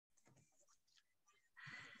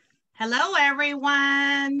Hello,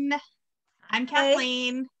 everyone. I'm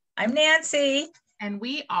Kathleen. I'm Nancy. And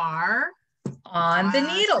we are On the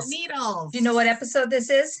Needles. The Needles. Do you know what episode this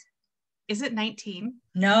is? Is it 19?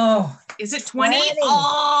 No. Is it 20?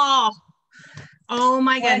 Oh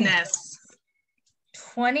my 20. Goodness.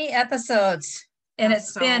 20 episodes. And That's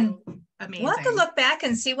it's been amazing. We'll have to look back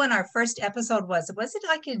and see when our first episode was. Was it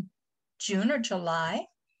like in June or July?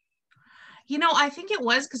 You know, I think it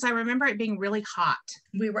was because I remember it being really hot.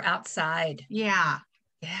 We were outside. Yeah.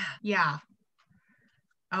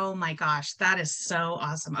 Oh my gosh, that is so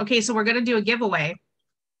awesome. Okay, so we're going to do a giveaway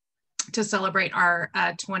to celebrate our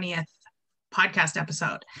 20th podcast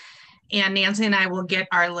episode. And Nancy and I will get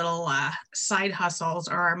our little side hustles,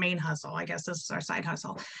 or our main hustle, I guess this is our side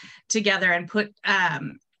hustle, together and put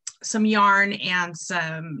some yarn and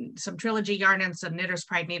some Trilogy yarn and some Knitter's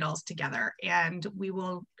Pride needles together. And we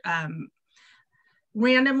will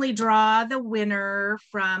randomly draw the winner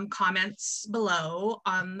from comments below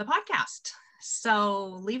on the podcast.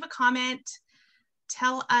 So leave a comment,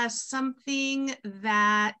 tell us something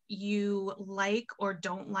that you like or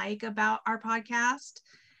don't like about our podcast.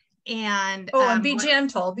 And and be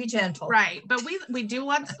gentle. Right. But we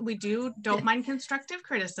don't mind constructive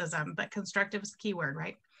criticism, but constructive is the key word,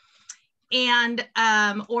 right? And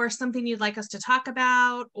or something you'd like us to talk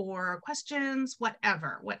about, or questions,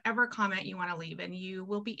 whatever comment you want to leave, and you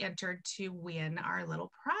will be entered to win our little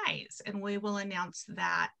prize. And we will announce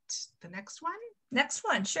that the next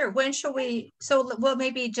one. Sure. When shall we? So we'll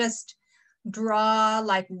maybe just draw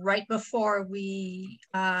like right before we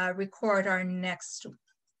record our next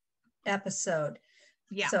episode.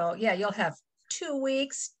 Yeah. So yeah, you'll have 2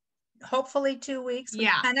 weeks. Hopefully 2 weeks.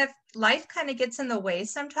 Life kind of gets in the way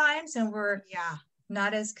sometimes, and we're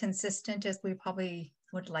not as consistent as we probably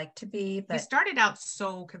would like to be. But we started out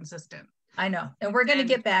so consistent. I know, and we're going to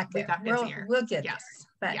get back there. We'll get there.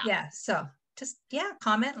 But so just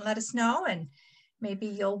comment and let us know, and maybe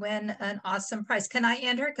you'll win an awesome prize. Can I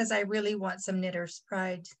enter? Because I really want some Knitter's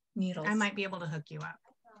Pride needles. I might be able to hook you up.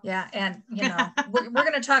 Yeah, and we're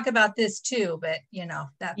going to talk about this too, but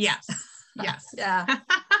that's yes. Yeah.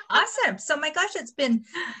 Awesome. So my gosh, it's been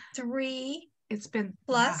 3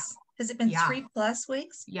 plus. Has it been 3+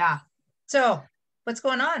 weeks? Yeah. So what's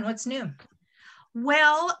going on? What's new?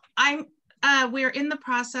 Well, we're in the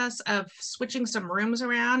process of switching some rooms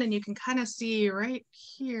around, and you can kind of see right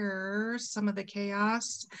here some of the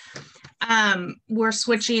chaos. We're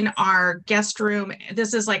switching our guest room.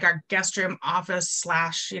 This is like our guest room office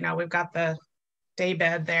 / we've got the day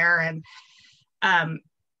bed there, and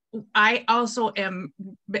I also am,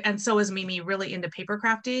 and so is Mimi, really into paper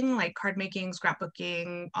crafting, like card making,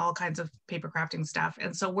 scrapbooking, all kinds of paper crafting stuff.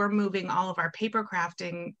 And so we're moving all of our paper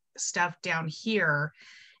crafting stuff down here,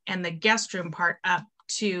 and the guest room part up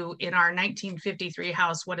to, in our 1953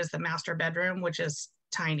 house, what is the master bedroom, which is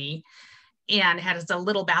tiny and has a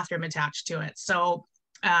little bathroom attached to it. So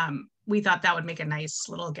we thought that would make a nice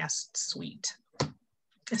little guest suite.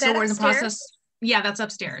 So we're in the process. Yeah, that's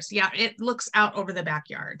upstairs. Yeah, it looks out over the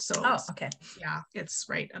backyard. So okay. Yeah, it's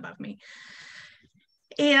right above me.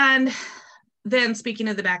 And then speaking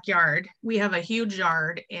of the backyard, we have a huge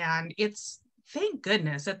yard, and it's, thank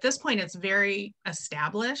goodness, at this point it's very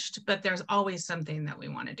established, but there's always something that we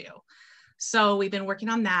want to do. So we've been working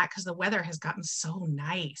on that because the weather has gotten so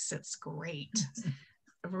nice. It's great.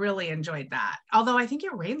 I've really enjoyed that. Although I think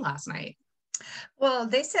it rained last night. Well,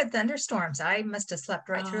 they said thunderstorms. I must have slept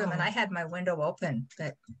right through them, and I had my window open,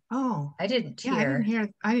 but I didn't hear.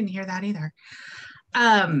 I didn't hear that either.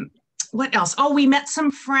 What else? Oh, we met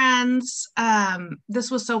some friends.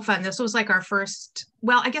 This was so fun. This was like our first,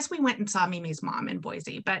 well, I guess we went and saw Mimi's mom in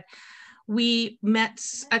Boise, but we met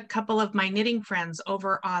a couple of my knitting friends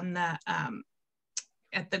over on the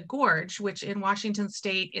at the Gorge, which in Washington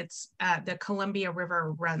State, it's the Columbia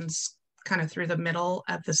River runs kind of through the middle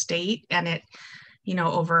of the state, and it,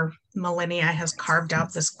 over millennia has carved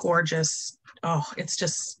out this gorgeous, it's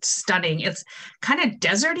just stunning. It's kind of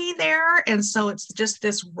deserty there, and so it's just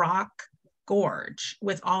this rock gorge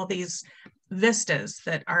with all these vistas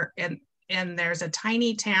that are, and there's a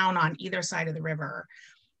tiny town on either side of the river,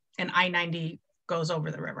 and I-90 goes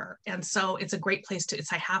over the river, and so it's a great place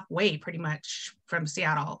it's like halfway pretty much from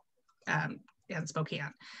Seattle and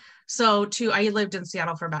Spokane. So I lived in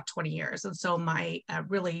Seattle for about 20 years. And so my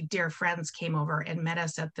really dear friends came over and met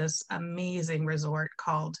us at this amazing resort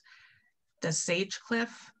called the Sage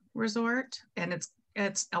Cliff Resort. And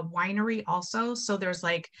it's a winery also. So there's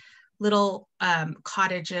like little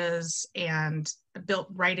cottages, and built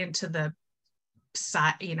right into the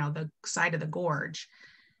side, the side of the gorge.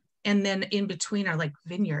 And then in between are like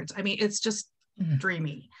vineyards. I mean, it's just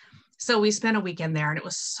dreamy. So we spent a weekend there, and it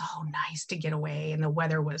was so nice to get away, and the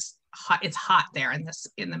weather was hot. It's hot there in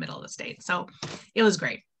the middle of the state. So it was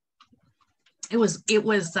great. It was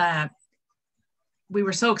we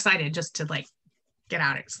were so excited just to like get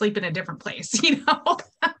out and sleep in a different place, you know.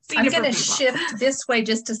 I'm going to shift this way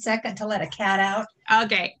just a second to let a cat out.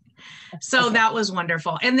 Okay. So that was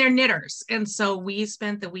wonderful. And they're knitters. And so we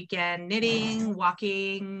spent the weekend knitting,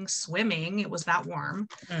 walking, swimming. It was that warm.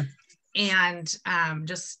 And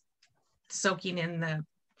just soaking in the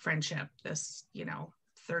friendship, this,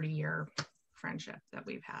 30-year friendship that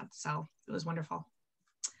we've had. So it was wonderful.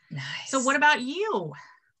 Nice. So what about you?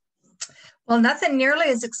 Well, nothing nearly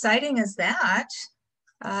as exciting as that.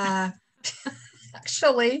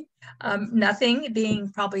 Actually, nothing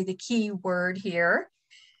being probably the key word here.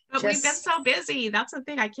 But we've been so busy. That's the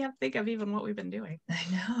thing. I can't think of even what we've been doing. I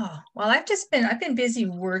know. Well, I've been busy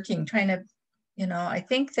working, trying to, I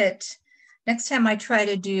think that next time I try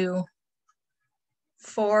to do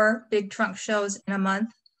 4 big trunk shows in a month.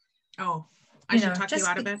 Oh, I should talk you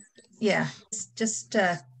out of it. Yeah. Just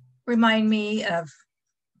remind me of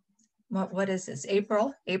what is this?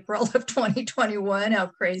 April of 2021, how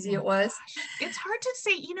crazy it was. It's hard to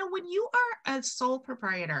say, when you are a sole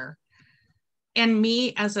proprietor and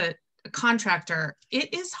me as a contractor,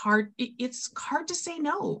 it is hard. It's hard to say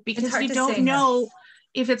no because you don't know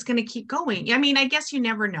if it's going to keep going. I mean, I guess you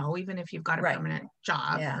never know, even if you've got a permanent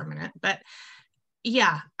job, but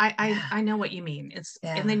yeah, I know what you mean.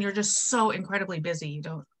 And then you're just so incredibly busy. You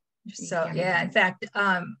don't. So in fact,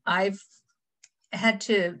 I've had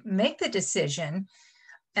to make the decision,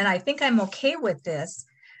 and I think I'm okay with this,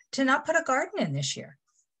 to not put a garden in this year.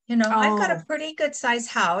 I've got a pretty good size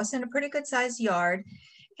house and a pretty good size yard,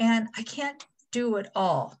 and I can't do it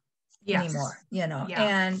all anymore,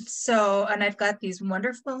 And so, and I've got these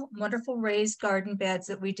wonderful, wonderful raised garden beds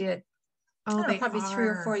that we did probably 3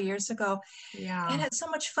 or 4 years ago. Yeah. And it's so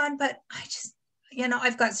much fun, but I just,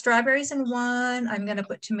 I've got strawberries in one, I'm going to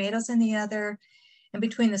put tomatoes in the other. And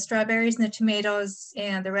between the strawberries and the tomatoes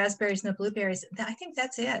and the raspberries and the blueberries, I think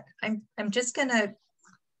that's it. I'm just going to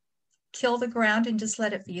kill the ground and just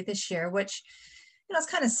let it be this year, which, it's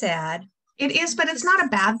kind of sad. It is, but it's not a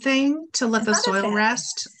bad thing to let the soil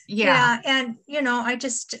rest. Yeah. And, I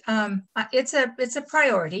just, it's a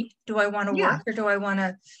priority. Do I want to work or do I want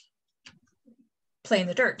to play in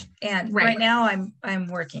the dirt? And right now I'm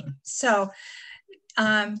working. So,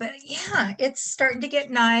 but yeah, it's starting to get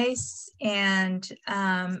nice. And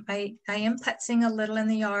I am putzing a little in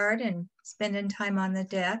the yard and spending time on the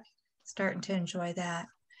deck, starting to enjoy that.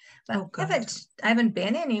 But I haven't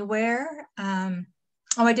been anywhere.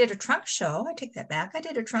 I did a trunk show. I take that back. I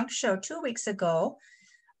did a trunk show 2 weeks ago,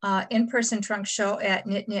 in-person trunk show at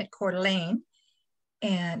Knit Coeur d'Alene.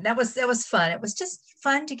 And that was fun. It was just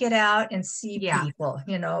fun to get out and see people.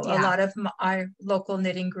 A lot of our local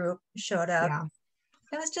knitting group showed up. Yeah.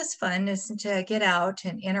 It was just fun to get out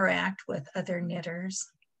and interact with other knitters.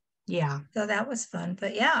 Yeah. So that was fun.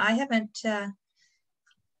 But yeah, I haven't,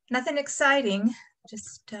 nothing exciting,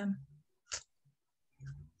 just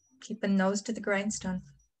keeping nose to the grindstone.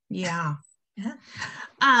 Yeah. Yeah.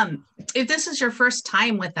 If this is your first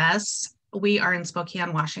time with us, we are in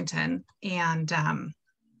Spokane, Washington, and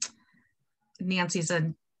Nancy's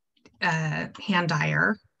a hand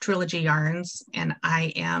dyer, Trilogy Yarns, and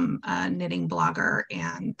I am a knitting blogger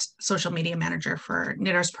and social media manager for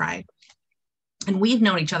Knitter's Pride. And we've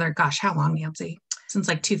known each other, gosh, how long, Nancy? Since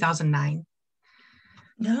like 2009.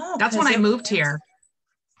 No. That's when I moved here.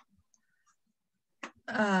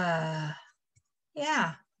 Yeah.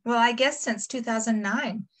 Well, I guess since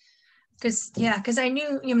 2009. Because I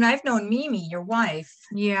knew, I've known Mimi, your wife.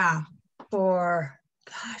 Yeah. For,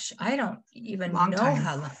 gosh, I don't even know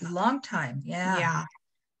how long time. Yeah. Yeah.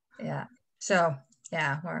 Yeah. So,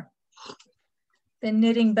 yeah, we're been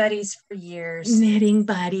knitting buddies for years. Knitting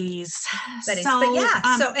buddies. So, but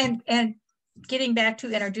yeah, so, and getting back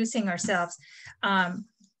to introducing ourselves,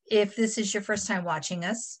 if this is your first time watching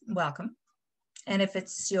us, welcome. And if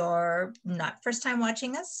it's your not first time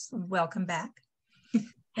watching us, welcome back.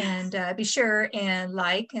 And be sure and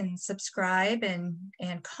like and subscribe and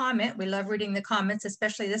comment. We love reading the comments,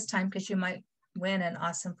 especially this time because you might win an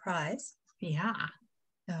awesome prize. Yeah.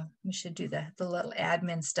 So we should do the little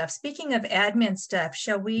admin stuff. Speaking of admin stuff,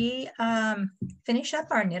 shall we finish up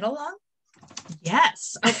our knit along?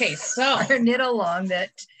 Yes. Okay. So our knit along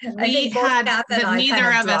that we had that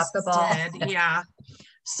neither of us did. Yeah.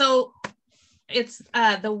 So it's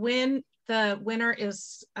the winner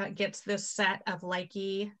is gets this set of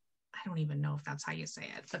likey. I don't even know if that's how you say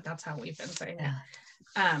it, but that's how we've been saying it.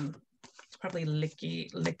 It's probably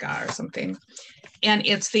licka or something. And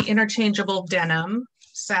it's the interchangeable denim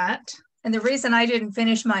set. And the reason I didn't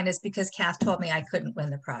finish mine is because Kath told me I couldn't win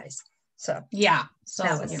the prize. So yeah,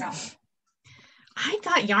 so you know, I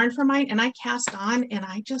got yarn for mine and I cast on and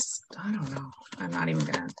I don't know. I'm not even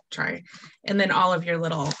gonna try. And then all of your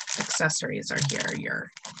little accessories are here,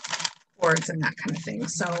 your boards and that kind of thing.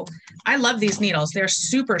 So I love these needles. They're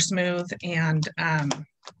super smooth and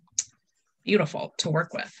beautiful to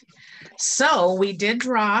work with. So we did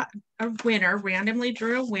draw a winner, randomly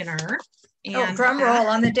drew a winner. And drum roll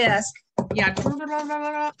on the desk. Yeah.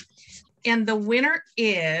 And the winner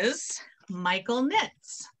is Michael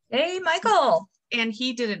Knits. Hey, Michael. And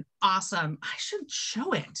he did an awesome, I should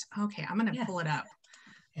show it. Okay, I'm gonna pull it up.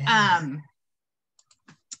 Yeah.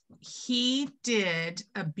 He did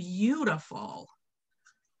a beautiful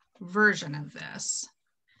version of this.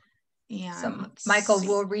 And so Michael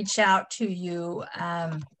will reach out to you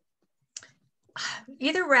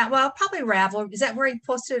either probably Ravel. Is that where he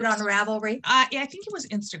posted it on Ravelry? Yeah, I think it was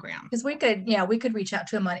Instagram. Because we could reach out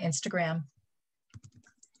to him on Instagram.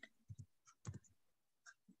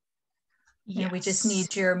 Yes. And we just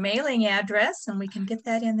need your mailing address and we can get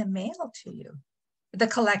that in the mail to you. The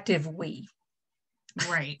collective we.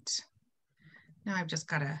 Right. Now I've just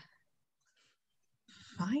got to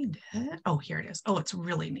find it. Oh, here it is. Oh, it's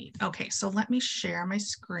really neat. Okay, so let me share my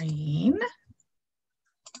screen. That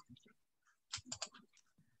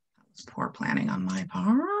was poor planning on my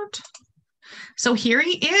part. So here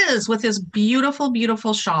he is with his beautiful,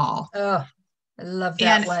 beautiful shawl. Oh, I love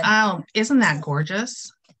that one. Isn't that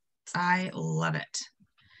gorgeous? I love it.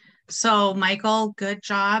 So Michael, good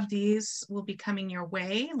job. These will be coming your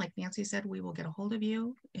way. Like Nancy said, we will get a hold of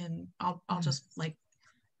you and I'll just like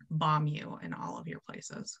bomb you in all of your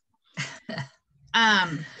places.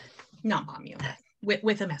 Not bomb you, but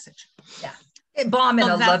with a message. Yeah. Bomb in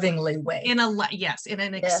a lovingly way. In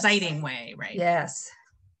an exciting way, right? Yes.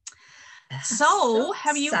 So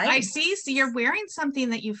have you, I see, so you're wearing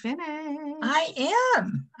something that you finished. I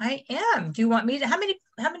am. Do you want me to, how many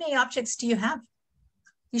objects do you have?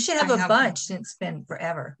 You should have a bunch since it's been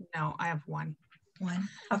forever. No, I have one. One?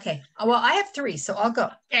 Okay. Well, I have three, so I'll go.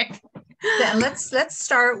 Okay. Then let's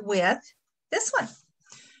start with this one.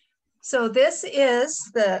 So this is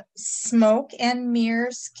the Smoke and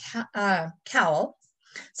Mirrors Cowl.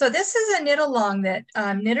 So this is a knit along that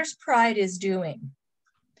Knitter's Pride is doing.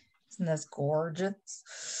 Isn't this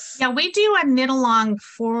gorgeous? Yeah, we do a knit along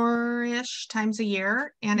 4-ish times a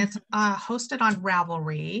year, and it's hosted on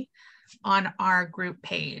Ravelry on our group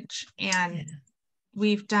page. And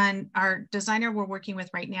we've done, our designer we're working with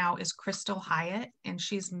right now is Crystal Hiatt, and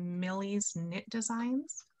she's Millie's Knit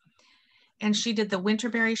Designs. And she did the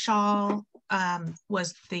Winterberry shawl,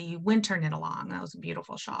 was the winter knit along. That was a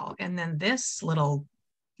beautiful shawl. And then this little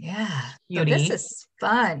beauty. So this is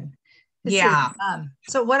fun.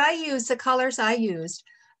 So what I use, the colors I used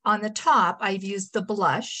on the top, I've used the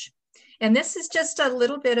blush, and this is just a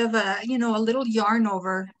little bit of a, a little yarn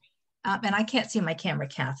over, and I can't see my camera,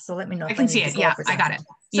 Kath, so let me know if I can see it. Yeah, I got it.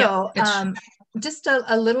 So just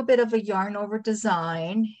a little bit of a yarn over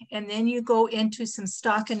design, and then you go into some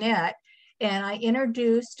stockinette, and I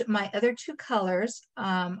introduced my other two colors.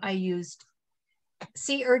 I used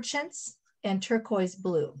Sea Urchins and Turquoise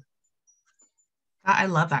Blue. I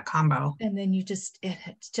love that combo. And then you just,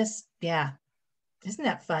 it's just, isn't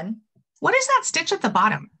that fun? What is that stitch at the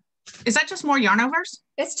bottom? Is that just more yarn overs?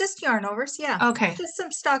 It's just yarn overs, yeah. Okay. Just some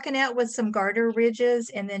stockinette with some garter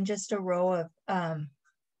ridges and then just a row of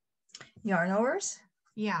yarn overs.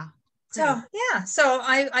 Yeah. So, so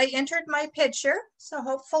I entered my picture. So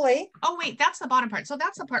hopefully. Oh, wait, that's the bottom part. So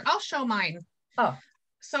that's the part. I'll show mine. Oh.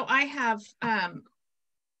 So I have,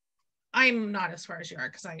 I'm not as far as you are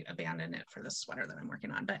because I abandoned it for the sweater that I'm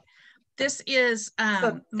working on, but this is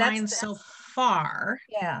mine so far.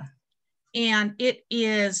 Yeah. And it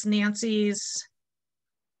is Nancy's,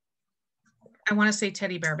 I want to say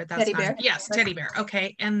teddy bear, but that's teddy bear. Yes, teddy bear.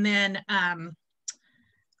 Okay. And then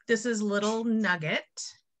this is Little Nugget.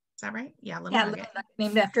 Is that right? Yeah, Little Nugget.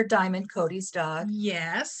 Named after Diamond, Cody's dog.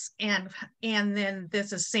 Yes. And then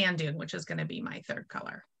this is Sand Dune, which is going to be my third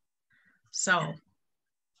color. So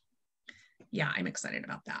yeah, I'm excited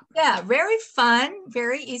about that. Yeah, very fun,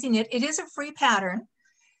 very easy knit. It is a free pattern.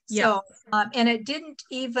 So, and it didn't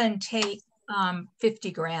even take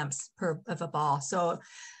 50 grams of a ball. So,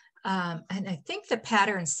 and I think the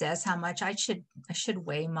pattern says how much I should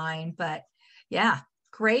weigh mine, but yeah,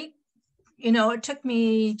 great. It took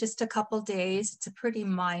me just a couple days. It's a pretty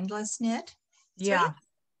mindless knit. Yeah.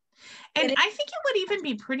 And I think it would even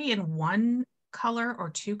be pretty in one color or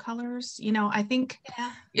two colors. I think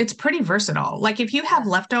it's pretty versatile. Like if you have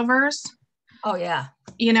leftovers, Oh yeah.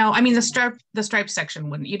 You know, I mean, the stripe section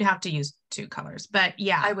wouldn't, you'd have to use 2 colors, but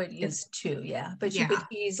yeah. I would use 2, yeah. But you could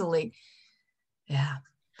easily,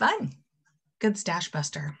 fun. Good stash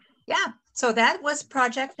buster. Yeah. So that was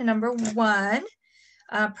project number 1.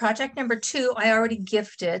 Project number 2, I already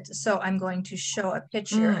gifted. So I'm going to show a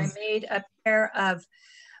picture. I made a pair of,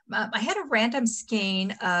 I had a random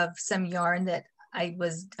skein of some yarn that I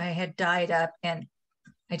had dyed up, and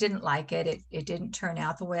I didn't like it. It didn't turn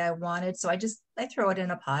out the way I wanted. So I throw it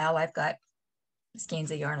in a pile. I've got skeins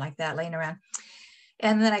of yarn like that laying around.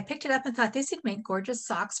 And then I picked it up and thought, these would make gorgeous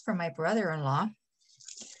socks for my brother-in-law.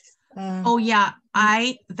 Oh yeah,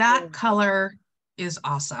 that color is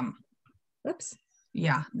awesome. Oops.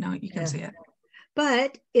 Yeah, no, you can see it.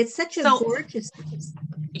 But it's such a gorgeous.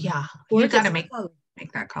 Yeah, you got to make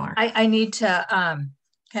that color. I need to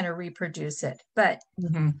kind of reproduce it. But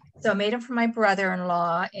so I made them for my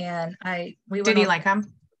brother-in-law, and did he like them?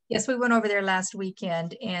 Yes, we went over there last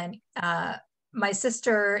weekend, and my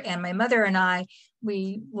sister and my mother and I,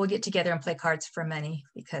 we will get together and play cards for money,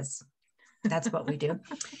 because that's what we do.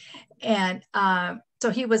 And so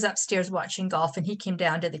he was upstairs watching golf, and he came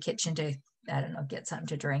down to the kitchen to, I don't know, get something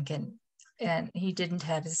to drink, and he didn't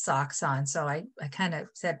have his socks on. So I kind of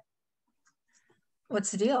said,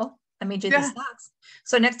 what's the deal? I made you the socks.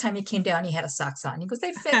 So next time he came down, he had his socks on. He goes,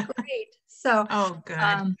 they fit great. So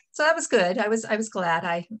good. So that was good. I was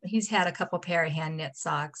glad. He's had a couple pair of hand knit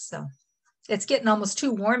socks. So it's getting almost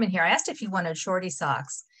too warm in here. I asked if he wanted shorty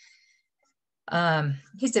socks.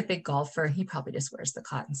 He's a big golfer. He probably just wears the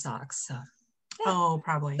cotton socks. So oh,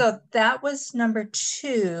 probably. So that was number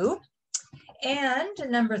 2. And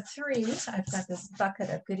number 3, I've got this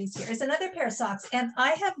bucket of goodies here, is another pair of socks. And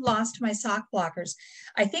I have lost my sock blockers.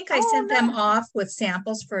 I think I sent them off with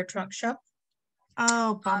samples for a trunk show.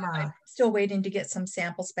 Oh, bummer. I'm still waiting to get some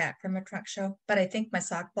samples back from a trunk show, but I think my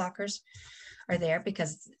sock blockers are there,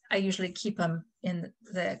 because I usually keep them in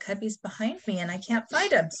the cubbies behind me and I can't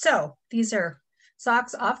find them. So these are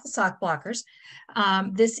socks off the sock blockers.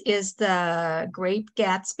 This is the Grape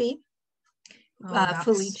Gatsby.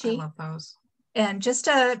 Felici. I love those. And just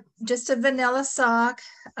a vanilla sock.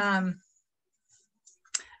 I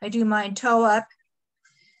do mine toe up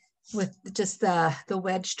with just the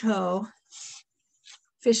wedge toe.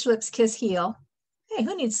 Fish lips kiss heel. Hey,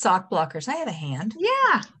 who needs sock blockers? I have a hand.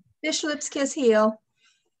 Yeah. Fish lips kiss heel.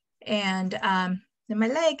 And in my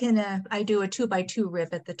leg, and I do a 2x2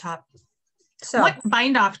 rib at the top. So what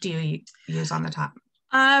bind off do you use on the top?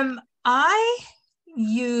 I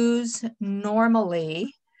use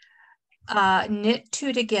normally knit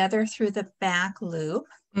 2 together through the back loop.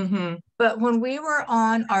 But when we were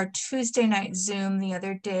on our Tuesday night Zoom the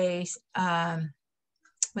other day,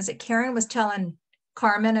 was it Karen was telling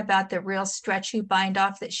Carmen about the real stretchy bind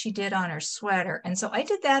off that she did on her sweater? And so I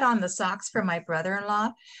did that on the socks for my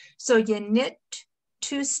brother-in-law. So you knit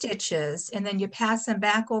 2 stitches, and then you pass them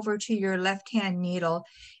back over to your left-hand needle,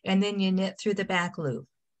 and then you knit through the back loop.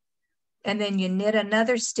 And then you knit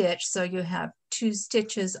another stitch, so you have 2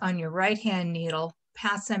 stitches on your right-hand needle,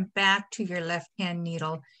 pass them back to your left-hand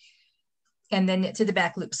needle, and then knit to the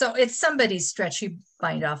back loop. So it's somebody's stretchy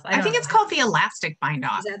bind off. I think it's called the elastic bind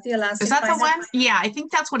off. Is that the elastic? Is that the one? Yeah, I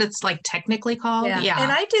think that's what it's like technically called. Yeah.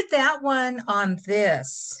 And I did that one on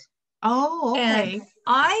this. Oh, okay. And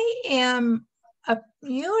I am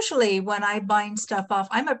usually when I bind stuff off,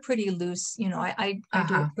 I'm a pretty loose, I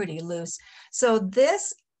do it pretty loose. So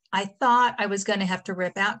this, I thought I was going to have to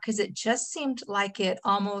rip out, because it just seemed like it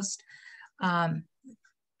almost kind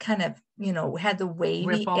of, had the wavy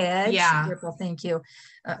ripple edge. Yeah. Ripple, thank you.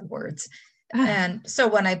 Words. And so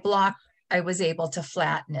when I blocked, I was able to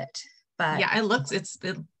flatten it. But yeah,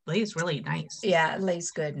 it lays really nice. Yeah, it lays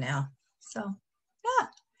good now. So yeah.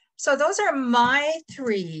 So those are my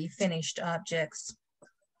 3 finished objects.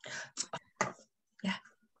 Yeah.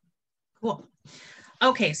 Cool.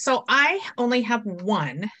 Okay, so I only have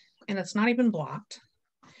 1, and it's not even blocked.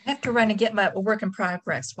 I have to run and get my work in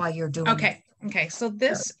progress while you're doing it. Okay, so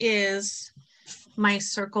this is my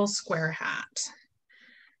circle square hat.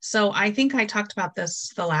 So I think I talked about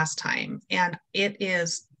this the last time, and it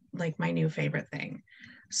is like my new favorite thing.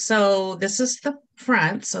 So this is the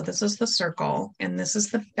front, so this is the circle, and this is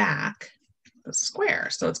the back, the square.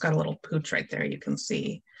 So it's got a little pooch right there, you can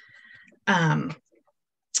see. And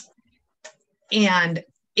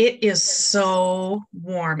it is so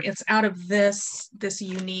warm. It's out of this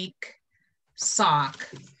Uneek sock.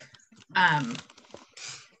 And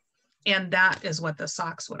that is what the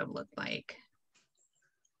socks would have looked like.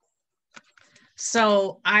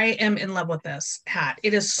 So I am in love with this hat.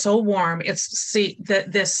 It is so warm.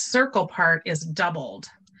 This circle part is doubled.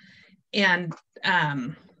 And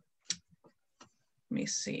let me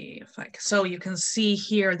see if so you can see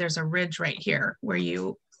here, there's a ridge right here where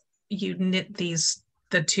you knit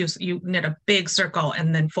you knit a big circle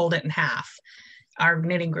and then fold it in half. Our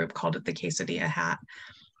knitting group called it the quesadilla hat.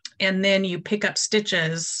 And then you pick up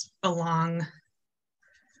stitches along,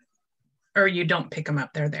 or you don't pick them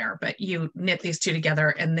up, they're there, but you knit these two together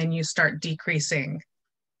and then you start decreasing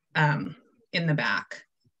in the back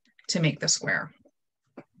to make the square.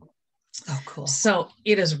 Oh, cool. So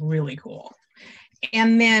it is really cool.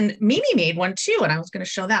 And then Mimi made one too, and I was going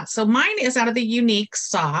to show that. So mine is out of the Uneek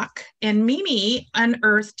sock, and Mimi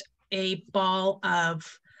unearthed a ball of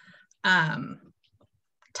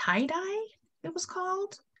tie-dye, it was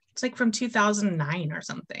called. It's like from 2009 or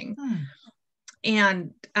something.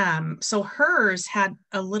 And so hers had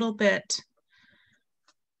a little bit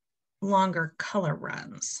longer color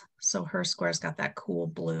runs. So her square's got that cool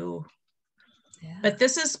blue. Yeah. But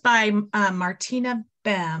this is by Martina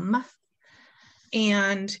Behm.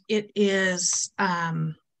 And it is,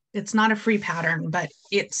 it's not a free pattern, but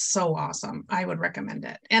it's so awesome. I would recommend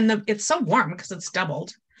it. And it's so warm because it's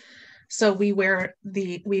doubled. So we wear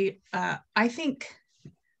I think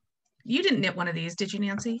you didn't knit one of these, did you,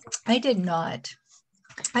 Nancy? I did not.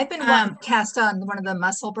 I've been cast on one of the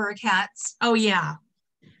Musselburgh hats. Oh yeah.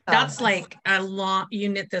 That's like a long, you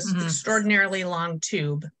knit this extraordinarily long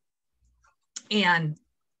tube and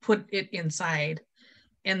put it inside.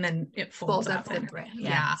 And then it folds up.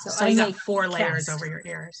 Yeah. So you got 4 layers over your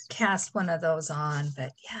ears. Cast one of those on,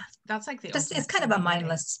 but yeah. That's like it's kind of a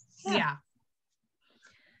mindless. Yeah.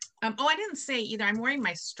 Oh, I didn't say either. I'm wearing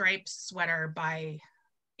my striped sweater by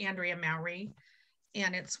Andrea Mowry,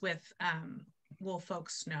 and it's with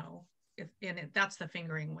Woolfolk SN0. That's the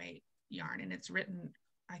fingering weight yarn, and it's written,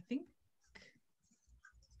 I think,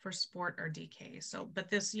 for sport or DK. So,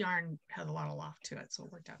 but this yarn has a lot of loft to it, so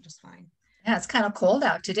it worked out just fine. Yeah, it's kind of cold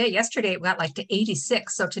out today. Yesterday it got like to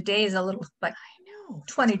 86. So today is a little like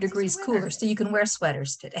 20 degrees cooler. So you can wear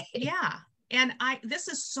sweaters today. Yeah. And this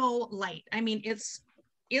is so light. I mean, it's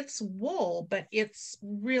wool, but it's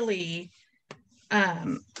really,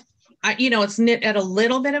 it's knit at a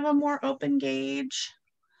little bit of a more open gauge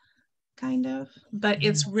kind of, but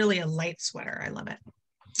it's really a light sweater. I love it.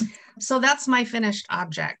 So that's my finished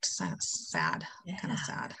object. Sad, kind of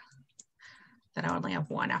sad that I only have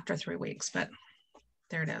one after 3 weeks, but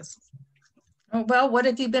there it is. Oh, well, what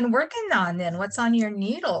have you been working on then? What's on your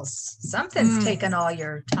needles? Something's taken all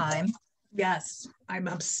your time. Yes, I'm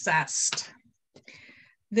obsessed.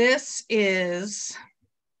 This is,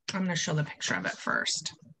 I'm going to show the picture of it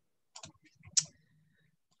first.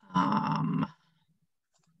 And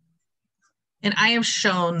I have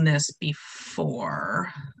shown this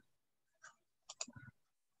before.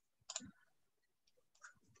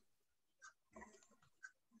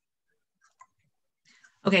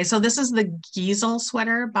 Okay, so this is the Geisel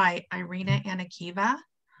sweater by Irina Anikeeva.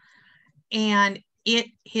 And it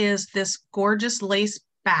is this gorgeous lace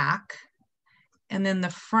back. And then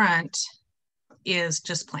the front is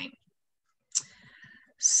just plain.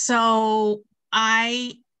 So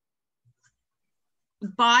I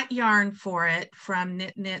bought yarn for it from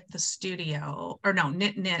Knit the Studio, or no,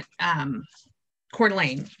 Knit Coeur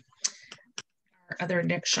d'Alene, our other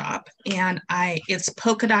knit shop. And it's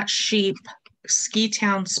Polka Dot Sheep, Ski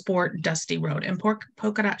Town Sport, Dusty Road. And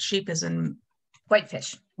Polka Dot Sheep is in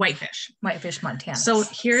Whitefish, So Montana.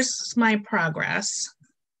 here's my progress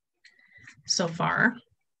so far.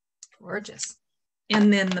 Gorgeous.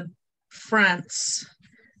 And then the fronts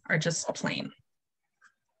are just plain.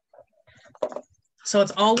 So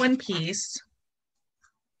it's all one piece.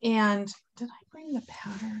 And did I bring the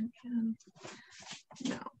pattern in?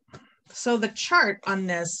 No. So the chart on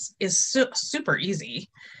this is super easy.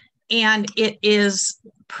 And it is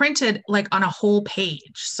printed like on a whole page.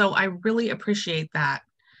 So I really appreciate that,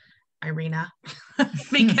 Irina,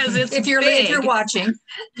 because it's if you're watching.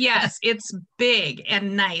 Yes, it's big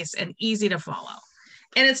and nice and easy to follow.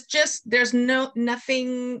 And it's just, there's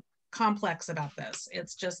nothing complex about this.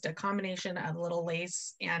 It's just a combination of little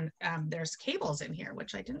lace, and there's cables in here,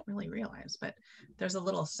 which I didn't really realize, but there's a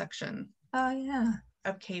little section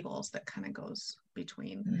of cables that kind of goes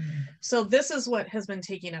between. So this is what has been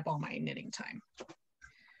taking up all my knitting time.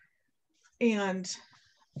 And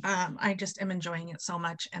I just am enjoying it so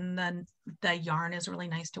much. And then the yarn is really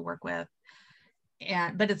nice to work with.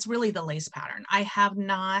 But it's really the lace pattern. I have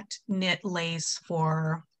not knit lace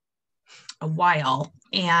for a while,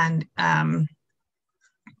 and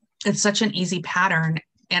it's such an easy pattern.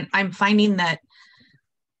 And I'm finding that,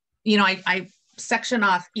 I section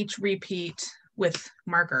off each repeat with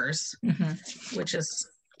markers, which is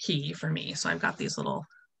key for me. So I've got these little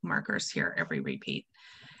markers here every repeat.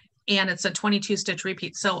 and it's a 22 stitch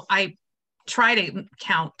repeat. So I try to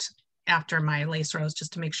count after my lace rows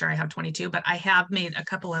just to make sure I have 22, but I have made a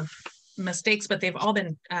couple of mistakes, but they've all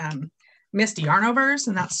been missed yarn overs,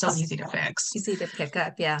 and that's so easy to fix. Easy to pick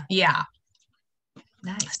up. Yeah. Yeah.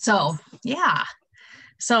 Nice. So yeah.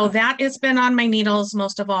 So that has been on my needles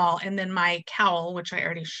most of all. And then my cowl, which I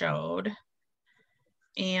already showed.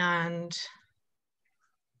 And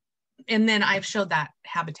then I've showed that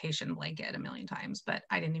habitation blanket a million times, but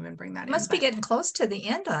I didn't even bring that in. Must be getting close to the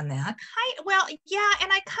end on that. Well, yeah.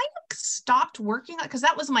 And I kind of stopped working on it because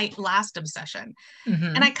that was my last obsession.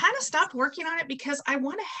 Mm-hmm. And I kind of stopped working on it because I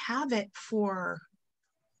want to have it for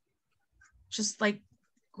just like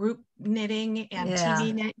group knitting and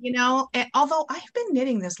TV knit, you know, and although I've been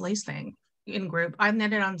knitting this lace thing in group, I've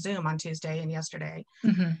knitted on Zoom on Tuesday and yesterday.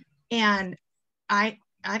 Mm-hmm. And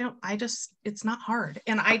it's not hard.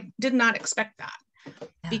 And I did not expect that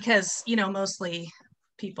because, you know, mostly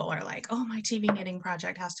people are like, oh, my TV knitting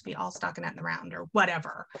project has to be all stockinette in the round or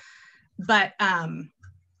whatever. But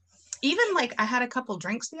even like I had a couple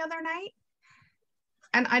drinks the other night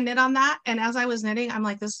and I knit on that. And as I was knitting, I'm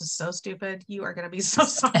like, this is so stupid. You are going to be so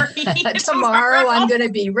sorry. Tomorrow I'm going to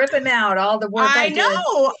be ripping out all the work I did.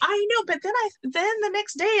 I know. But then the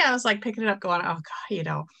next day I was like picking it up going, oh God, you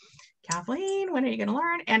know, Kathleen, when are you going to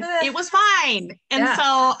learn? And it was fine. And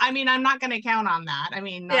so, I mean, I'm not going to count on that. I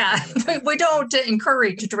mean, we don't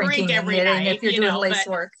encourage drinking and knitting if you're doing lace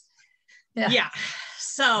work. Yeah.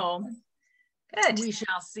 So good. We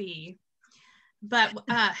shall see. But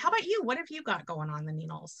how about you? What have you got going on the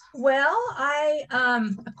needles? Well, I,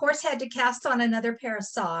 of course, had to cast on another pair of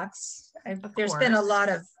socks. There's been a lot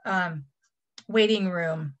of waiting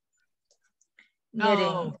room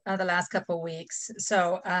knitting the last couple of weeks.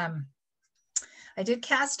 So I did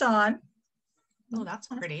cast on. Oh, that's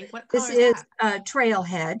pretty. What color is this?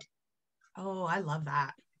 Trailhead. Oh, I love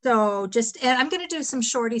that. So and I'm going to do some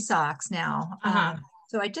shorty socks now.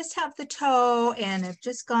 So I just have the toe and I've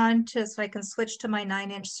just gone so I can switch to my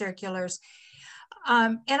 9-inch circulars.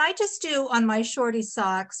 And I just do on my shorty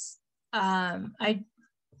socks, about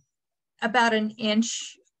an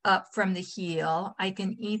inch up from the heel.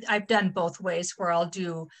 I've done both ways where I'll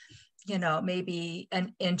do, you know, maybe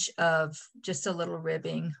an inch of just a little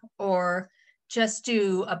ribbing or just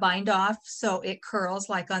do a bind off so it curls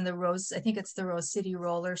like on the Rose, I think it's the Rose City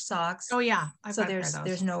roller socks. Oh yeah. So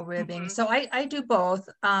there's no ribbing. Mm-hmm. So I do both.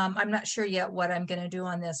 I'm not sure yet what I'm going to do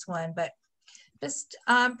on this one, but just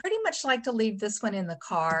pretty much like to leave this one in the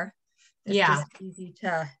car. It's just easy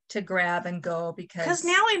to grab and go because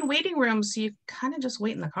now in waiting rooms, you kind of just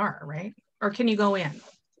wait in the car, right? Or can you go in?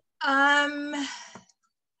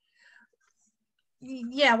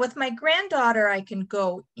 Yeah, with my granddaughter, I can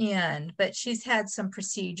go in, but she's had some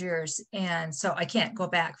procedures and so I can't go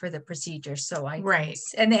back for the procedures. So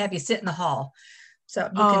and they have you sit in the hall.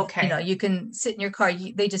 So you can sit in your car.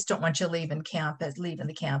 They just don't want you leaving the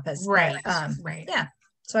campus. Right. Right. Yeah.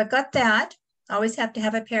 So I've got that. Always have to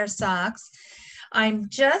have a pair of socks. I'm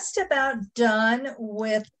just about done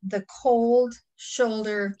with the cold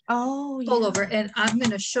shoulder pullover, and I'm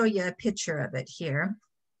going to show you a picture of it here.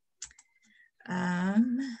 Where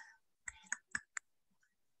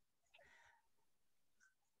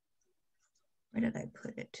did I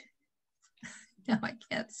put it? Now I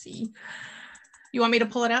can't see. You want me to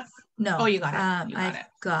pull it up? No. Oh, you got it. I've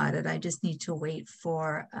got it. I just need to wait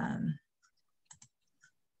for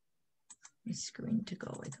my screen to go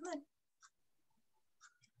away. Come on.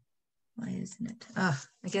 Why isn't it? Oh,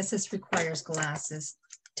 I guess this requires glasses.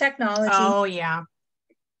 Technology. Oh, yeah.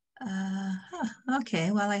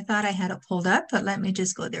 Okay, well, I thought I had it pulled up, but let me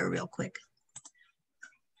just go there real quick.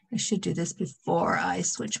 I should do this before I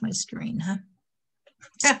switch my screen, huh?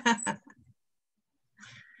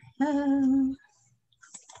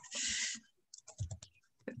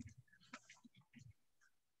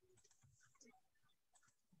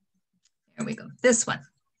 There we go. This one.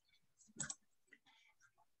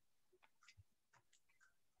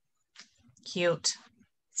 Cute.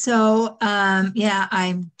 So, yeah,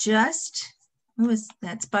 I'm just,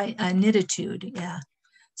 that's by Knititude. Yeah.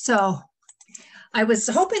 So I was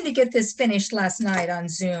hoping to get this finished last night on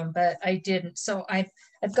Zoom, but I didn't. So I've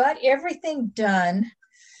got everything done.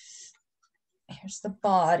 Here's the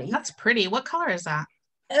body. That's pretty. What color is that?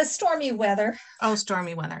 Stormy weather. Oh,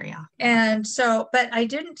 stormy weather. Yeah. And so, but I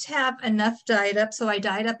didn't have enough dyed up. So I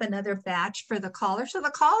dyed up another batch for the collar. So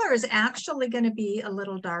the collar is actually going to be a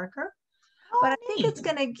little darker. But I think it's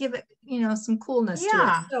going to give it, some coolness to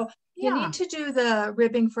it. So you need to do the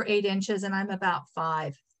ribbing for 8 inches and I'm about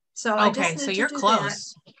 5. So so you're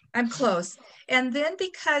close. That. I'm close. And then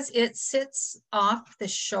because it sits off the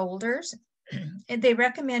shoulders, and they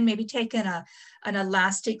recommend maybe taking an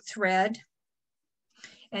elastic thread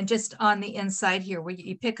and just on the inside here where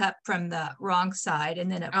you pick up from the wrong side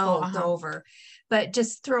and then it folds over, but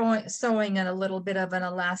just sewing in a little bit of an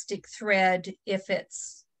elastic thread if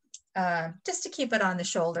it's just to keep it on the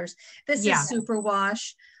shoulders. This is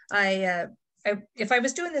superwash. If I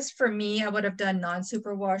was doing this for me, I would have done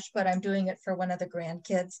non-superwash, but I'm doing it for one of the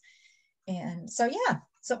grandkids. And so, yeah,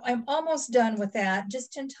 so I'm almost done with that,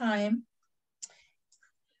 just in time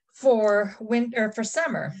for winter, for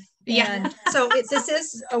summer. Yeah. And so this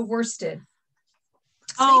is a worsted.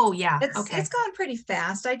 So it's gone pretty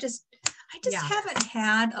fast. I just haven't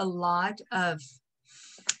had a lot of,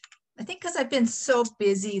 I think because I've been so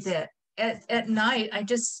busy that at night I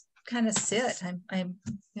just kind of sit. I'm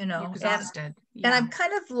exhausted. And I'm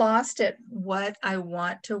kind of lost at what I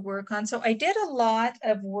want to work on. So I did a lot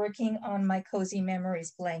of working on my Cozy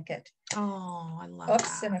Memories blanket. Oh, I love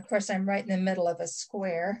that. And of course I'm right in the middle of a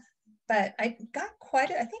square, but I got I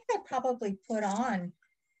think I probably put on,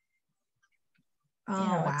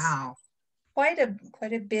 wow, quite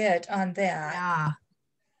a bit on that. Yeah.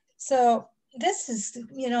 So this is,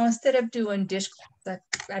 instead of doing dishcloths,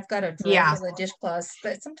 I've got a drawer full of dishcloths,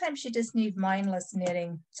 but sometimes you just need mindless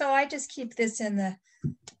knitting. So I just keep this in the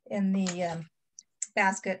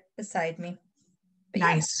basket beside me. But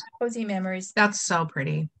nice. Cozy Memories. That's so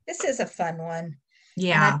pretty. This is a fun one.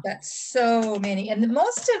 Yeah. And I've got so many. And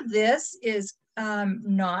most of this is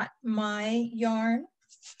not my yarn.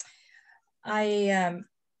 I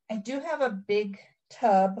do have a big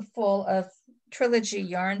tub full of Trilogy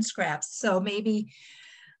yarn scraps. So maybe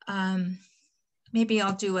I'll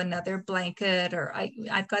do another blanket, or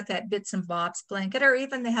I've got that bits and bobs blanket, or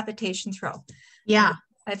even the Habitation throw. Yeah.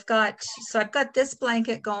 I've got this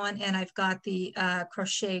blanket going, and I've got the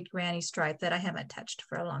crocheted granny stripe that I haven't touched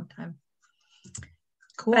for a long time.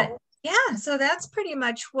 Cool. But yeah, so that's pretty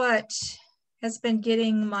much what has been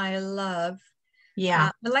getting my love.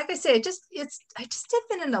 Yeah. But like I say, I just have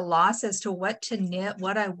been in a loss as to what to knit,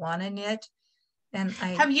 what I want to knit. And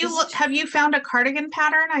have you found a cardigan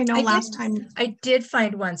pattern? I know last time I did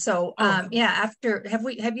find one. So have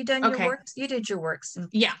you done your works? You did your works.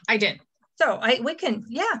 Yeah, I did. So you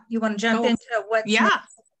want to jump into what's next?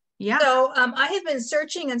 Yeah. So I have been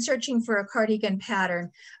searching for a cardigan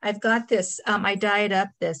pattern. I've got this, I dyed up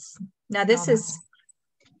this. Now this is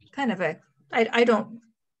kind of I don't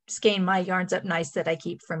skein my yarns up nice that I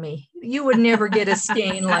keep for me. You would never get a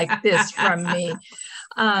skein like this from me.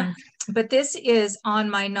 But this is on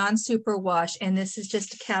my non-super wash, and this is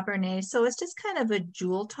just a Cabernet. So it's just kind of a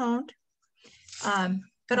jewel toned.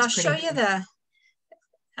 But I'll show you the,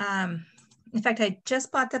 in fact, I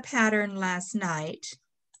just bought the pattern last night.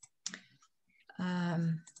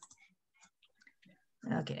 Okay,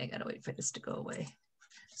 I gotta wait for this to go away.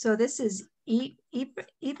 So this is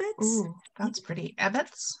Ebbets. Ooh, that's pretty.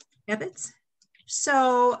 Ebbets.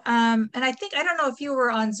 So, and I don't know if you were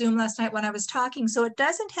on Zoom last night when I was talking. So it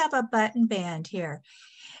doesn't have a button band here.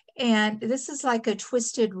 And this is like a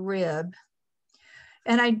twisted rib.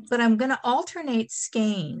 But I'm going to alternate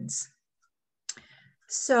skeins.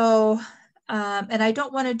 So, and I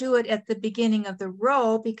don't want to do it at the beginning of the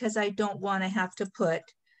row because I don't want to have to put,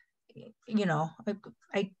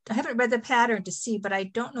 I haven't read the pattern to see, but I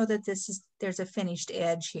don't know that there's a finished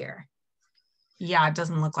edge here. Yeah, it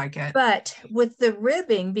doesn't look like it. But with the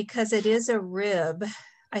ribbing, because it is a rib,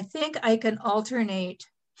 I think I can alternate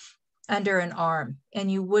under an arm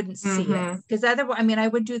and you wouldn't see it. Because otherwise, I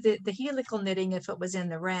would do the helical knitting if it was in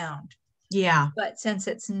the round. Yeah. But since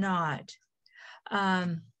it's not.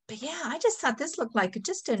 But yeah, I just thought this looked like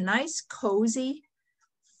just a nice, cozy,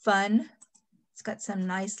 fun. It's got some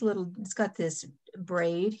nice it's got this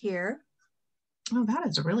braid here. Oh, that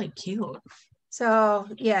is really cute. So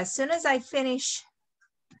yeah, as soon as I finish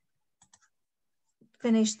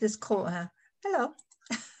this cold, hello.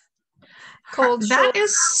 Cold. That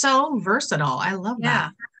is so versatile. I love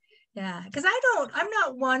that. Yeah, because I'm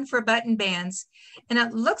not one for button bands. And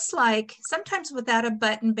it looks like sometimes without a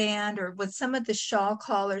button band or with some of the shawl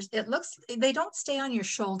collars, they don't stay on your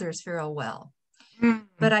shoulders very well.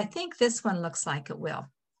 But I think this one looks like it will.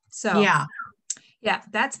 So yeah,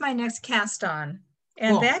 that's my next cast on.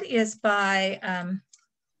 And that is by,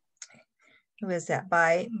 who is that?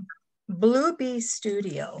 By Blue Bee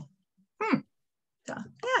Studio. So,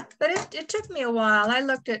 yeah, but it took me a while. I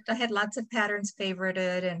had lots of patterns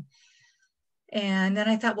favorited, and then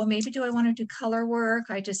I thought, well, maybe do I want to do color work?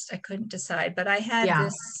 I couldn't decide, but I had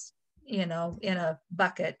this, in a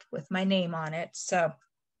bucket with my name on it. So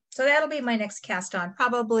that'll be my next cast on,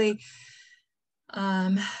 probably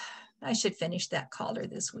I should finish that collar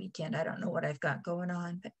this weekend. I don't know what I've got going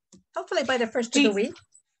on, but hopefully by the first of the week.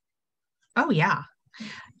 Oh yeah.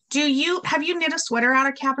 Have you knit a sweater out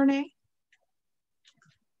of Cabernet?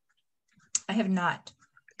 I have not.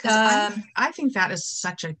 Because I think that is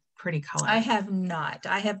such a pretty color. I have not.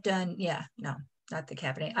 I have done, no, not the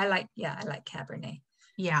Cabernet. I like Cabernet.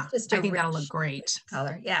 Yeah, I think that'll look great.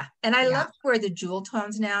 Color, yeah. And I love where the jewel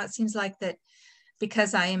tones now. It seems like that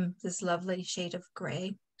because I am this lovely shade of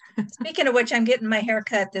gray. Speaking of which, I'm getting my hair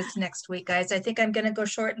cut this next week, guys. I think I'm going to go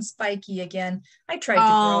short and spiky again. I tried to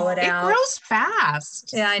grow it out. It grows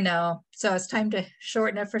fast. Yeah, I know. So it's time to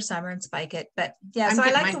shorten it for summer and spike it. But yeah, so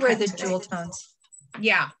I like to wear the jewel tones.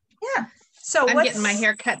 Yeah. Yeah. So I'm getting my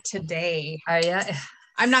hair cut today. Oh yeah.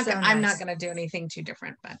 I'm not going to do anything too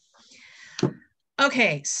different, but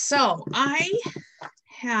okay. So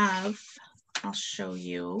I'll show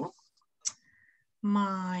you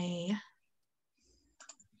my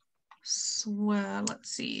let's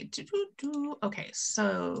see. Okay,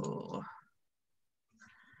 so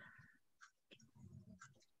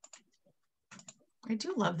I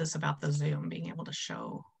do love this about the Zoom, being able to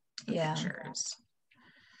show the pictures.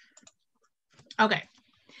 Okay,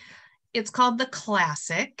 it's called The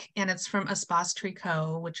Classic, and it's from Espace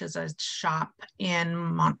Tricot, which is a shop in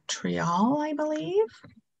Montreal, I believe.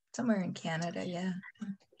 Somewhere in Canada, yeah.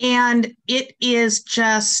 And it is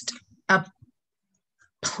just a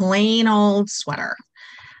plain old sweater.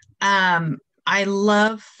 I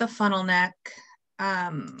love the funnel neck.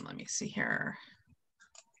 Let me see here.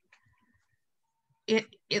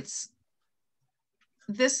 This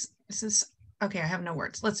is okay. I have no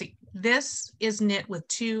words. Let's see. This is knit with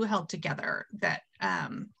two held together, that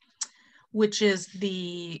which is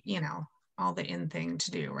the, all the in thing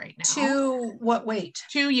to do right now. Two what weight?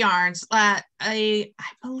 2 yarns. I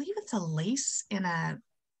believe it's a lace and a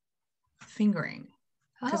fingering,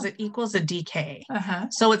 because it equals a DK.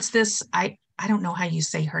 So it's this, I don't know how you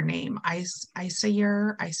say her name,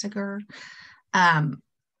 Isiger,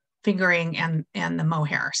 fingering and the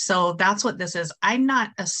mohair. So that's what this is. I'm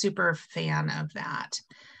not a super fan of that.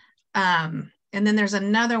 And then there's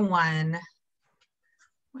another one,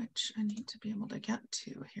 which I need to be able to get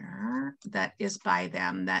to here, that is by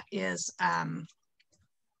them. That is, can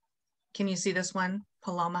you see this one?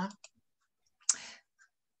 Paloma?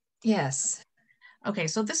 Yes. Okay,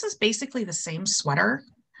 so this is basically the same sweater.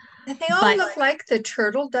 And they all look like the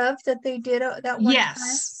turtle dove that they did that one time.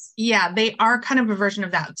 Yeah, they are kind of a version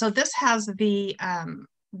of that. So this has the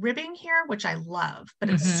ribbing here, which I love, but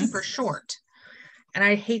it's super short. And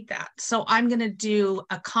I hate that. So I'm going to do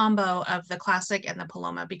a combo of the Classic and the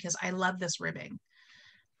Paloma because I love this ribbing.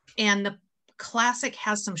 And the Classic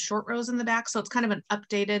has some short rows in the back. So it's kind of an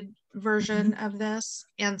updated version of this.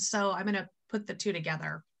 And so I'm going to put the two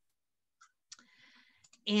together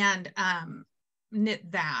and knit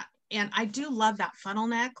that. And I do love that funnel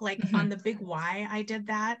neck, like on the big Y, I did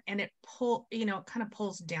that, and it it kind of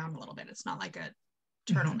pulls down a little bit. It's not like a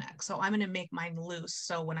turtleneck. So I'm going to make mine loose.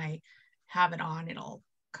 So when I have it on, it'll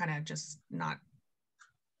kind of just not,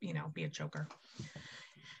 be a choker.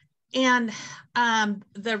 And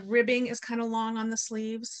the ribbing is kind of long on the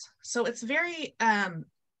sleeves. So it's very,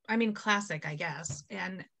 classic, I guess,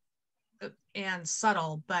 and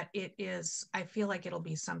subtle, but it is, I feel like it'll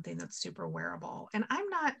be something that's super wearable. And I'm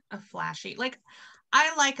not a flashy, like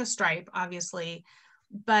I like a stripe, obviously,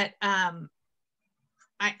 but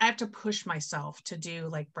I have to push myself to do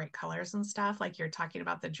like bright colors and stuff. Like you're talking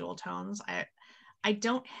about the jewel tones. I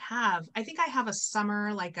don't have, I think I have a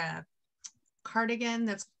summer, like a cardigan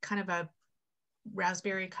that's kind of a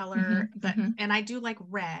raspberry color, but and I do like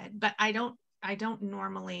red, but I don't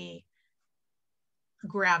normally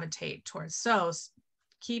gravitate towards. So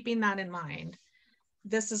keeping that in mind,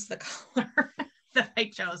 this is the color that I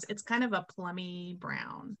chose. It's kind of a plummy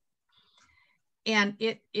brown, and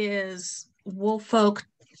it is Woolfolk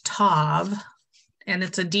Taub, and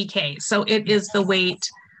it's a DK. So it is the weight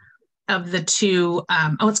of the two.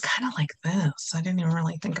 It's kind of like this. I didn't even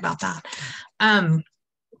really think about that.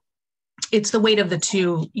 It's the weight of the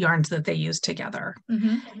two yarns that they use together.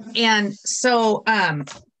 And so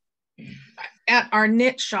at our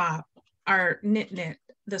knit shop, our knit,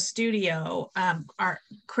 the studio, our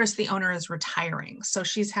Chris, the owner, is retiring. So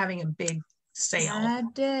she's having a big sale.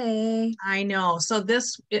 Bad day. I know. So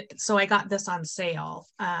so I got this on sale.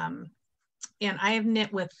 And I have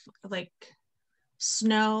knit with like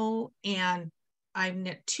snow, and I've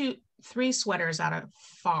knit 3 sweaters out of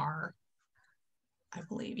Far, I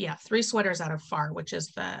believe. Yeah, 3 sweaters out of Far, which is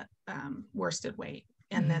the worsted weight.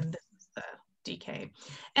 And then this is the DK.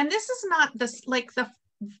 And this is not this, like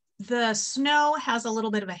the snow has a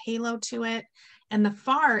little bit of a halo to it, and the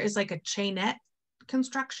far is like a chainette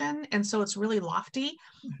construction, and so it's really lofty.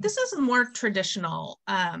 This is more traditional,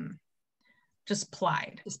 just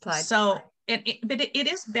plied. So but it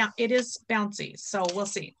is bouncy. So we'll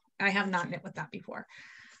see. I have not knit with that before.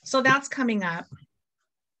 So that's coming up.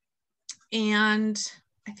 And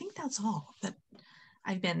I think that's all that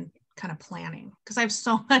I've been kind of planning, because I have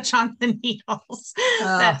so much on the needles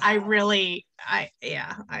that I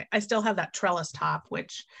still have that trellis top,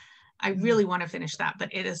 which I really want to finish that,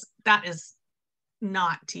 but that is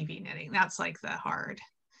not TV knitting. That's like it's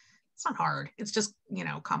not hard. It's just,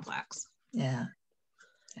 complex. Yeah.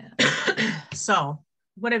 So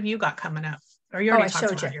what have you got coming up? Or you already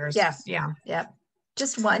talked about yours. Yeah. Yeah. Yeah.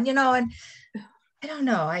 Just one, and I don't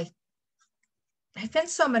know. I've been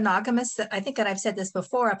so monogamous that I think that I've said this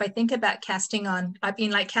before. If I think about casting on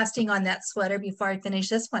that sweater before I finish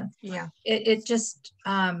this one. Yeah. It just,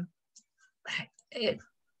 it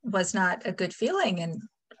was not a good feeling. And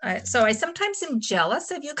so I sometimes am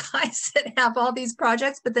jealous of you guys that have all these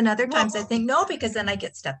projects, but then other times I think no, because then I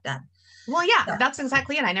get stuff done. Well, yeah, that's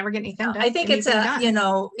exactly it. I never get anything done. I think it's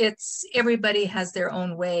everybody has their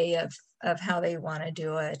own way of how they want to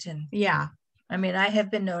do it. And yeah. I mean, I have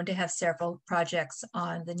been known to have several projects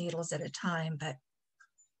on the needles at a time, but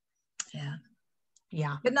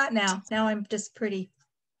yeah. But not now. Now I'm just 2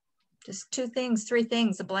 things, 3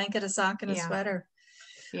 things, a blanket, a sock, and a sweater.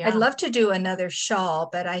 Yeah. I'd love to do another shawl,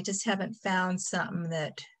 but I just haven't found something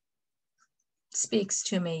that speaks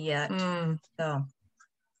to me yet. So,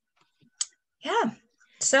 yeah.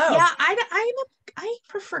 So yeah, I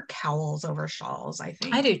prefer cowls over shawls. I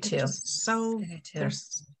think I do too.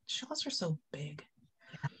 Shawls are so big.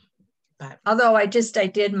 But although I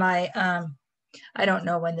did my I don't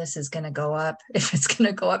know when this is going to go up. If it's going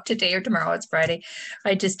to go up today or tomorrow, it's Friday.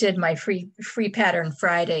 I just did my free pattern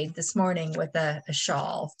Friday this morning with a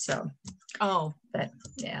shawl. So but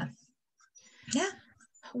yeah.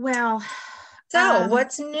 Well, so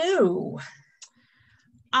what's new?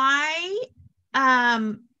 I've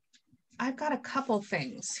got a couple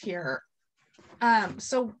things here.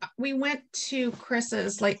 So we went to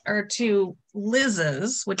Chris's, to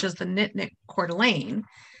Liz's, which is the Knit Coeur d'Alene,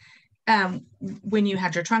 when you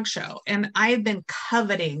had your trunk show. And I've been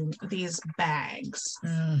coveting these bags.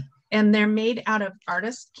 And they're made out of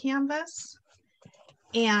artist canvas.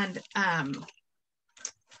 And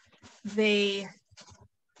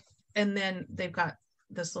then they've got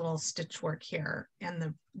this little stitch work here and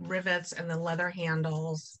the rivets and the leather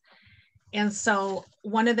handles. And so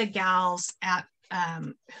one of the gals at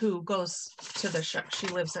who goes to the show, she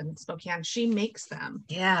lives in Spokane, she makes them.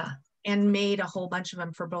 Yeah. And made a whole bunch of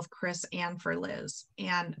them for both Chris and for Liz.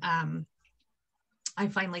 And I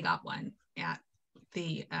finally got one at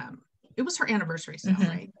the, it was her anniversary sale,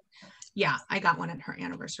 right? Yeah, I got one at her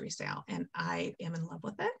anniversary sale and I am in love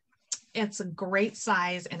with it. It's a great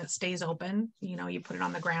size and it stays open. You put it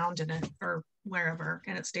on the ground or wherever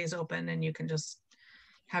and it stays open and you can just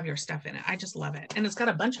have your stuff in it. I just love it. And it's got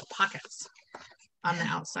a bunch of pockets on the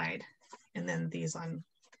outside and then these on.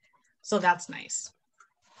 So that's nice.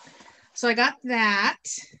 So I got that.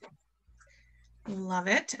 Love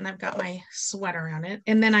it. And I've got my sweater on it.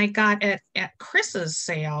 And then I got it at Chris's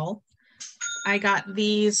sale. I got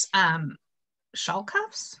these shawl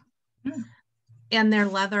cuffs. And they're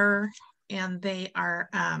leather and they are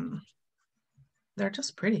they're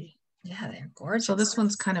just pretty. Yeah, they're gorgeous. So this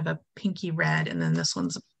one's kind of a pinky red and then this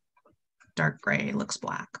one's dark gray, looks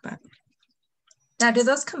black, but now do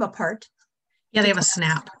those come apart? Yeah, they have a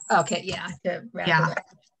snap. Okay, yeah.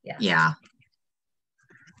 Yeah.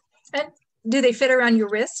 And do they fit around your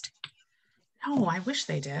wrist? Oh, I wish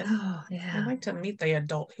they did. Oh, yeah. I'd like to meet the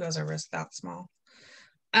adult who has a wrist that small.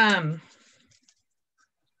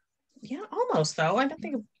 Yeah, almost though. I don't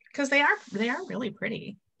think because they are really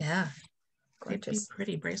pretty. Yeah. They'd be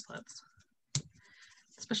pretty bracelets.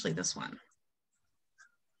 Especially this one.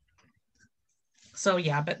 So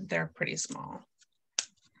yeah, but they're pretty small.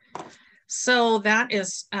 So that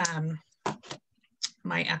is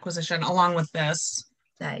my acquisition along with this.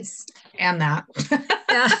 Nice. And that.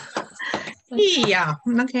 Yeah. Yeah.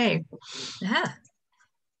 Okay. Yeah.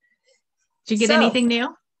 Did you get anything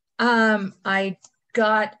new? I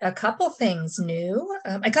got a couple things new.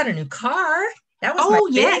 I got a new car. That was my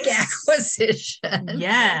big acquisition.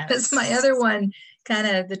 Yes. Because my other one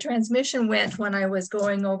the transmission went when I was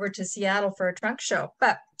going over to Seattle for a trunk show.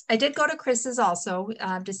 But I did go to Chris's also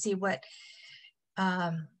to see what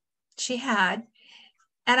she had.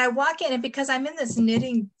 And I walk in and because I'm in this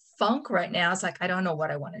knitting funk right now, it's like, I don't know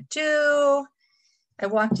what I want to do. I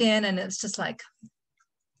walked in and it's just like,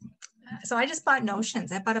 so I just bought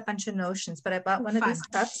notions. I bought a bunch of notions, but I bought one of these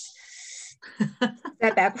cups Is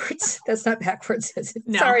that backwards? That's not backwards, is it?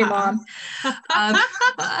 No, sorry, Mom.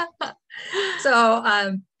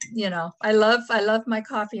 You know, I love my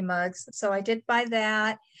coffee mugs. So I did buy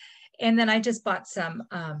that. And then I just bought some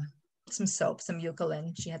soap, some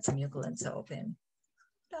Eucalyptus. She had some Eucalyptus soap. And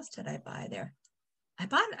what else did I buy there?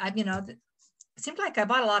 You know, it seemed like I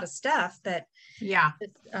bought a lot of stuff, but yeah,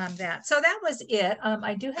 so that was it.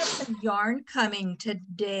 I do have some yarn coming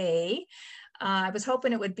today. I was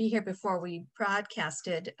hoping it would be here before we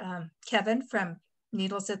broadcasted. Kevin from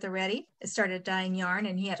Needles at the Ready started dyeing yarn,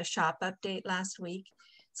 and he had a shop update last week.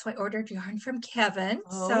 So I ordered yarn from Kevin.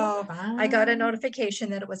 So fun. I got a notification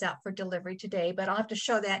that it was out for delivery today, but I'll have to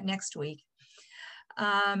show that next week.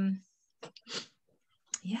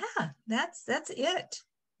 Yeah, that's it.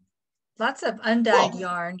 Lots of undyed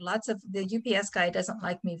yarn. Lots of the UPS guy doesn't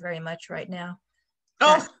like me very much right now.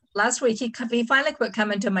 Oh, last week he finally quit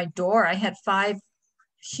coming to my door. I had 5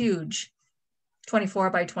 huge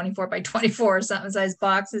 24 by 24 by 24 or something size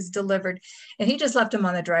boxes delivered, and he just left them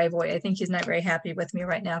on the driveway. I think he's not very happy with me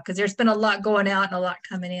right now because there's been a lot going out and a lot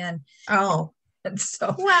coming in. Oh, and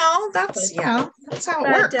so well, that's how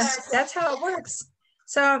it works. That's how it works.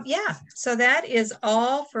 So yeah, so that is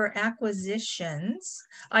all for acquisitions.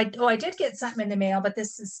 I did get something in the mail, but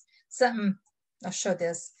this is something. I'll show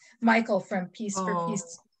this. Michael from Piece for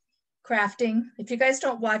Piece Crafting. If you guys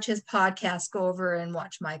don't watch his podcast, go over and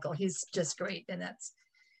watch Michael. He's just great, and that's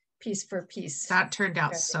Piece for Piece. That turned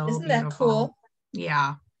out so Isn't beautiful. That cool?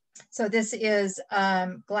 Yeah. So this is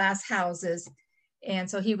glass houses, and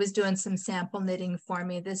so he was doing some sample knitting for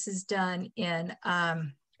me. This is done in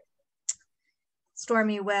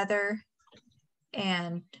Stormy Weather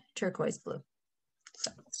and Turquoise Blue.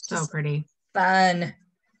 So pretty. Fun.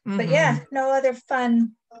 But yeah, no other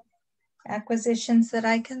fun acquisitions that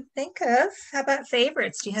I can think of. How about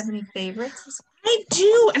favorites? Do you have any favorites? I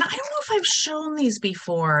do, and I don't know if I've shown these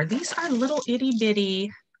before. These are little itty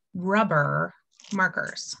bitty rubber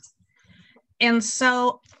markers. And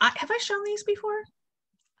so have I shown these before?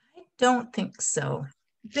 I don't think so.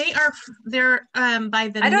 They're by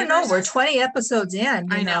the I don't know, we're 20 episodes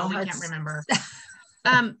in. I know, we can't remember.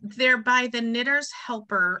 They're by the Knitter's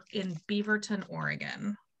Helper in Beaverton,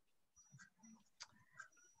 Oregon.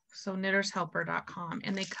 So knittershelper.com,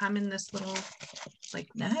 and they come in this little like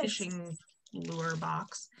fishing lure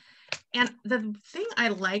box. And the thing I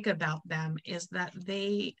like about them is that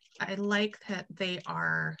I like that they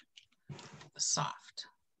are soft.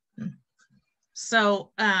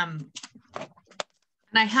 So and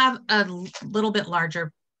I have a little bit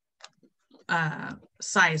larger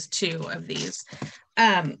size too of these.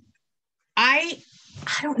 I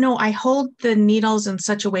don't know, I hold the needles in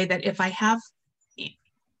such a way that if I have,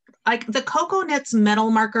 like the Cocoa Knits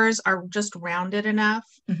metal markers are just rounded enough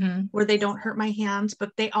where they don't hurt my hands, but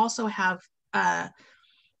they also have a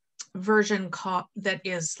version that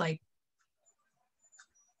is like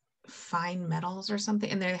fine metals or something,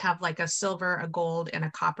 and they have like a silver, a gold, and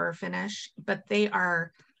a copper finish, but they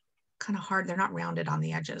are kind of hard. They're not rounded on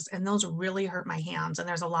the edges, and those really hurt my hands. And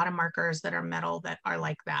there's a lot of markers that are metal that are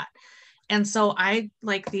like that. And so I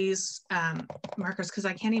like these markers because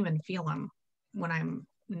I can't even feel them when I'm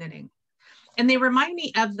knitting. And they remind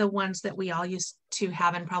me of the ones that we all used to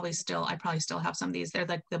have, and I probably still have some of these. They're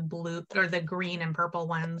like the blue or the green and purple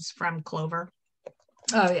ones from Clover.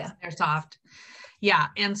 Oh yeah, they're soft. Yeah,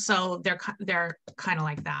 and so they're kind of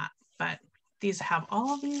like that, but these have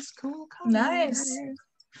all these cool colors. Nice.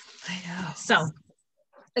 I know. So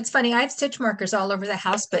it's funny. I have stitch markers all over the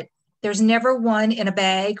house, but there's never one in a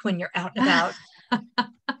bag when you're out and about.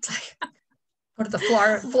 It's like, go to the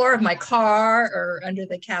floor of my car or under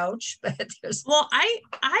the couch. But there's I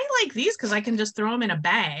like these because I can just throw them in a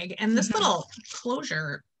bag, and this little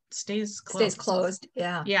closure stays closed.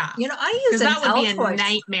 Yeah. You know, I use that would be a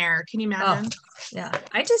nightmare. Can you imagine? Oh, yeah.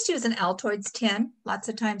 I just use an Altoids tin lots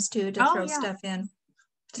of times too to throw stuff in.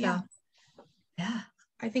 So yeah.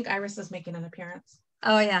 I think Iris is making an appearance.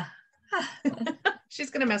 Oh yeah. She's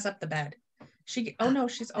gonna mess up the bed. She's not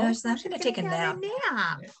gonna take a nap.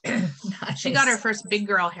 Nice. She got her first big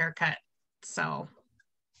girl haircut, so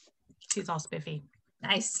she's all spiffy.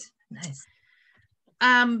 Nice.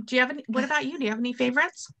 Do you have any? What about you? Do you have any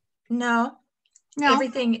favorites? No.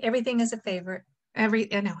 Everything is a favorite. I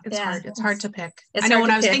know it's hard. It's hard to pick. I know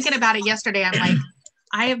when I was thinking about it yesterday, I'm like,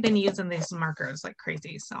 I have been using these markers like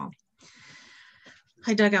crazy, so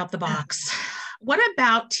I dug out the box. What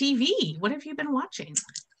about TV? What have you been watching?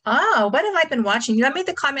 Oh, what have I been watching? You know, I made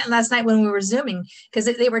the comment last night when we were Zooming because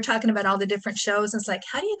they were talking about all the different shows. And it's like,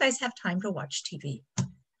 how do you guys have time to watch TV?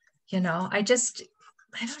 You know, I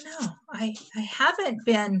don't know. I haven't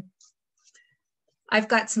been. I've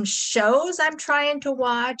got some shows I'm trying to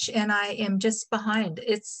watch, and I am just behind.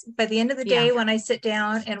 It's by the end of the day when I sit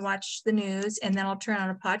down and watch the news, and then I'll turn on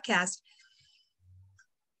a podcast.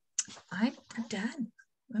 I'm done.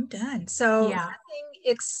 I'm done. So nothing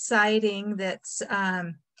exciting that's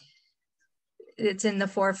it's in the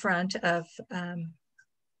forefront of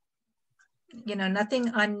nothing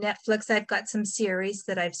on Netflix. I've got some series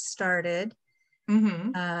that I've started.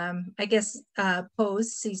 I guess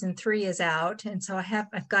Pose season 3 is out, and so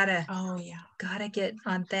I've got to gotta get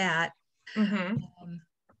on that.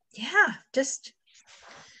 Just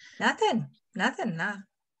nothing.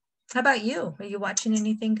 How about you? Are you watching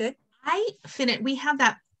anything good? We have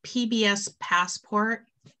that PBS Passport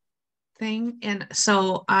thing, and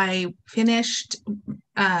so I finished.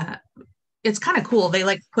 It's kind of cool. They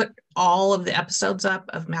like put all of the episodes up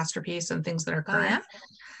of Masterpiece and things that are current.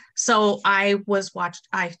 So I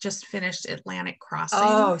just finished Atlantic Crossing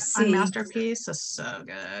on Masterpiece. It's so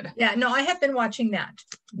good. Yeah, no, I have been watching that.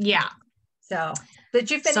 Yeah. So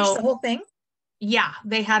did you finish the whole thing? Yeah,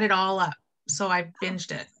 they had it all up. So I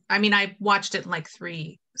binged it. I mean, I watched it in like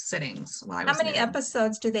 3 sittings while I was How many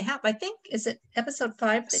episodes do they have? I think, is it episode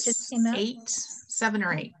 5 that just came out? 7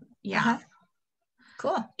 or 8. Yeah.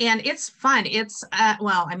 Cool. And it's fun. It's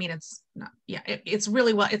it's not, it's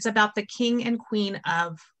really it's about the king and queen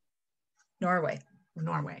of Norway.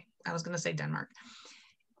 I was going to say Denmark.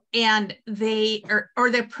 And they or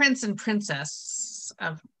the prince and princess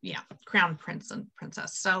of crown prince and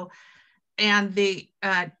princess. So, and the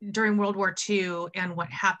during World War II, and what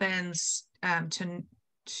happens to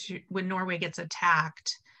when Norway gets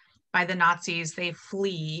attacked by the Nazis, they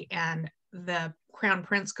flee, and the crown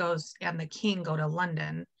prince goes and the king go to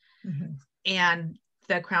London, and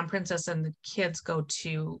the crown princess and the kids go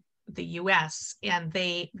to the US. And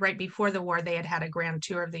they, right before the war, they had a grand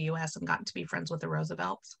tour of the US and gotten to be friends with the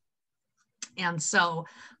Roosevelts. And so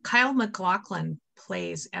Kyle MacLachlan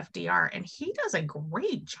plays FDR, and he does a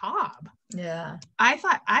great job. Yeah. I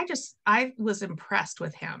was impressed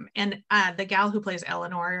with him. And the gal who plays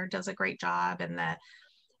Eleanor does a great job. And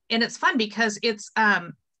it's fun because it's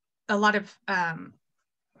a lot of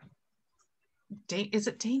is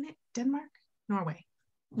it Denmark? Norway.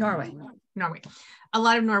 A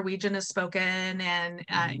lot of Norwegian is spoken, and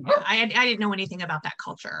I didn't know anything about that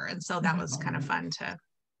culture, and so that was kind of fun to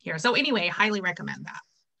hear. So anyway, highly recommend that.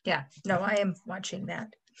 Yeah, no, I am watching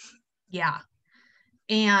that. Yeah,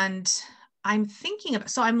 and I'm thinking of,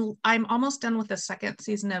 so I'm almost done with the 2nd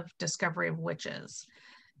season of Discovery of Witches,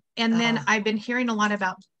 and then I've been hearing a lot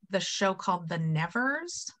about the show called The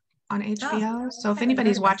Nevers on HBO. So if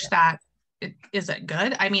anybody's watched that, is it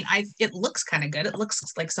good? I mean, it looks kind of good. It looks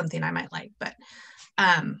like something I might like, but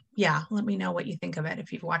let me know what you think of it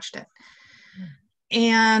if you've watched it.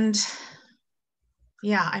 And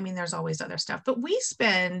I mean, there's always other stuff, but we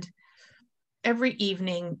spend every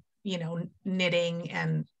evening, knitting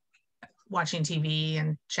and watching TV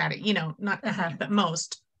and chatting, not every, but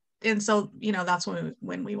most. And so, that's when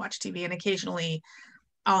we watch TV, and occasionally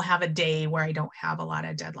I'll have a day where I don't have a lot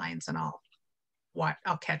of deadlines, and I'll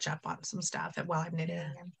catch up on some stuff while I'm knitting.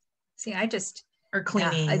 See, or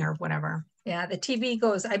cleaning or whatever. Yeah, the TV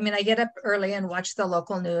goes, I mean, I get up early and watch the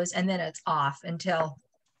local news, and then it's off until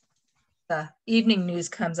the evening news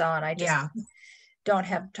comes on. I just don't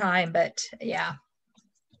have time, but yeah.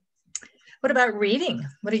 What about reading?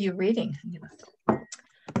 What are you reading?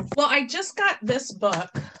 Well, I just got this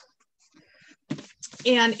book,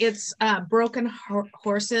 and it's Broken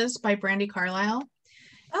Horses by Brandi Carlile.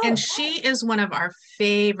 And she is one of our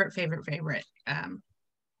favorite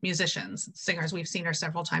musicians, singers. We've seen her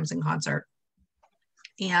several times in concert.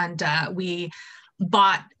 And we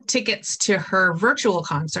bought tickets to her virtual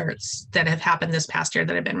concerts that have happened this past year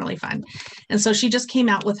that have been really fun. And so she just came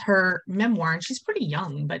out with her memoir, and she's pretty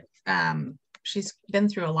young, but she's been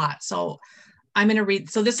through a lot. So I'm going to read.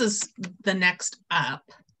 So this is the next up.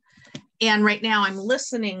 And right now I'm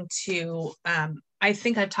listening to, I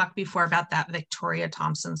think I've talked before about that Victoria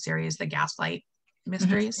Thompson series, The Gaslight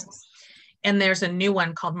Mysteries. And there's a new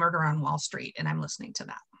one called Murder on Wall Street, and I'm listening to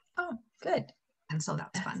that. Oh, good. And so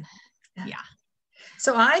that's fun. Yeah.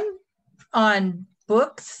 So I'm on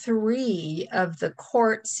book 3 of the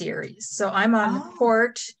Court series. So I'm on the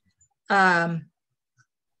Court of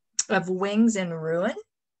Wings and Ruin.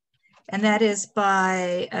 And that is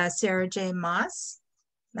by Sarah J. Maas.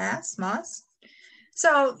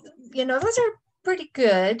 So, those are pretty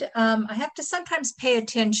good. I have to sometimes pay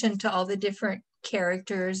attention to all the different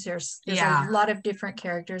characters. There's a lot of different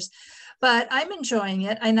characters, but I'm enjoying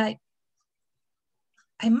it. And I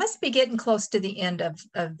must be getting close to the end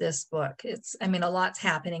of this book. A lot's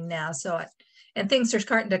happening now. So and things are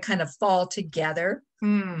starting to kind of fall together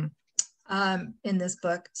in this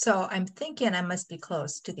book. So I'm thinking I must be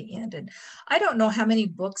close to the end. And I don't know how many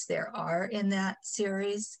books there are in that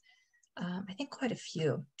series. I think quite a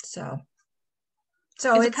few. So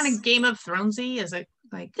is it kind of Game of Thronesy? Is it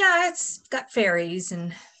like? Yeah, it's got fairies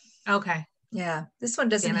and. Okay. Yeah, this one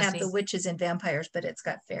doesn't Fantasy. have the witches and vampires, but it's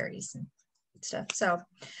got fairies and stuff. So,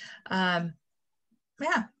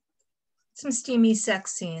 yeah, some steamy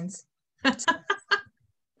sex scenes.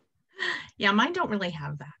 Yeah, mine don't really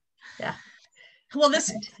have that. Yeah. Well,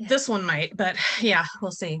 this one might, but yeah,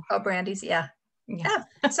 we'll see. Oh, Brandy's, yeah.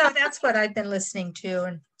 So that's what I've been listening to,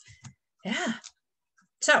 and yeah.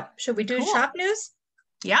 So should we do shop news?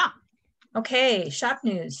 Yeah. Okay, shop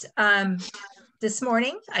news. This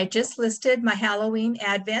morning, I just listed my Halloween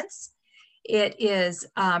advents. It is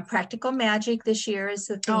Practical Magic this year is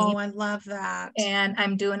the theme. Oh, I love that. And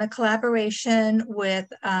I'm doing a collaboration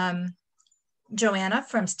with Joanna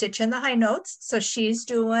from Stitch in the High Notes. So she's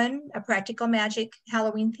doing a Practical Magic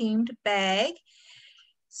Halloween themed bag.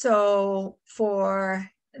 So for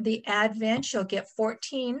the advent, you'll get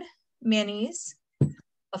 14 minis,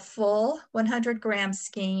 a full 100-gram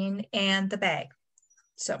skein, and the bag.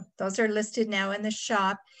 So those are listed now in the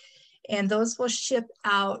shop, and those will ship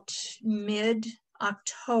out mid-October.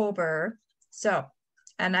 So,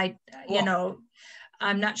 and you know,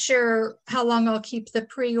 I'm not sure how long I'll keep the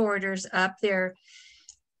pre-orders up. They're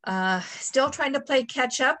still trying to play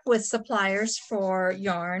catch up with suppliers for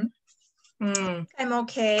yarn. I'm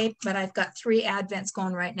okay, but I've got 3 advents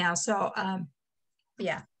going right now. So,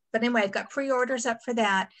 yeah. But anyway, I've got pre-orders up for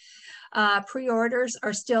that. Pre-orders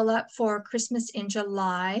are still up for Christmas in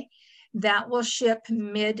July. That will ship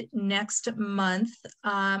mid next month.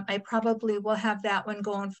 I probably will have that one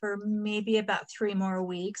going for maybe about 3 more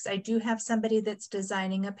weeks. I do have somebody that's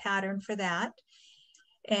designing a pattern for that.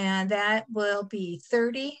 And that will be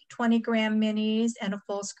 30 20-gram minis and a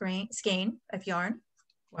full skein of yarn.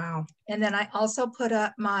 Wow. And then I also put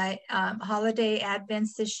up my holiday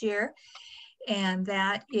advents this year. And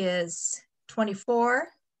that is 24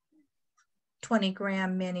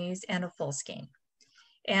 20-gram minis and a full skein.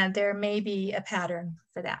 And there may be a pattern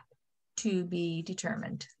for that to be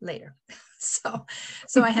determined later. So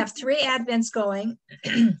I have 3 advents going.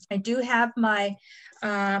 I do have my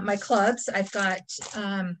my clubs. I've got,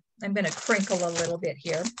 I'm going to crinkle a little bit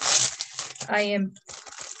here. I am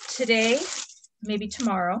today, maybe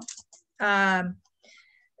tomorrow,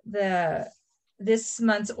 this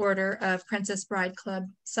month's order of Princess Bride Club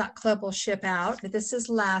Sock Club will ship out. This is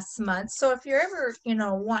last month. So if you're ever, you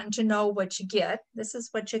know, wanting to know what you get, this is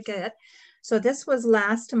what you get. So this was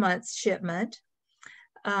last month's shipment.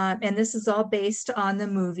 And this is all based on the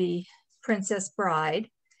movie Princess Bride.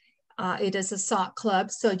 It is a sock club.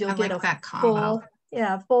 So you'll get a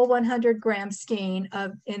full 100-gram skein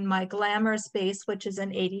in my Glamorous base, which is an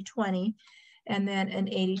 80-20, and then an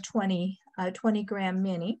 80-20 20-gram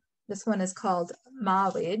mini. This one is called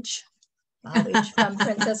Mowry from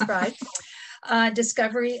Princess Bride.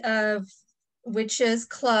 Discovery of Witches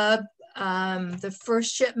Club. The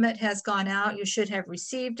first shipment has gone out. You should have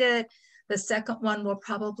received it. The second one will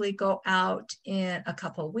probably go out in a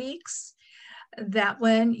couple weeks. That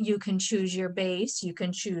one, you can choose your base. You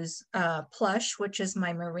can choose Plush, which is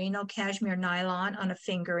my merino cashmere nylon on a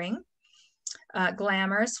fingering.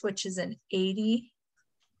 Glamorous, which is an 80%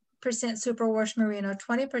 superwash merino,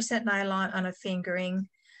 20% nylon on a fingering,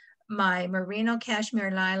 my merino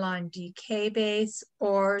cashmere nylon DK base,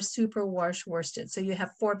 or superwash worsted. So you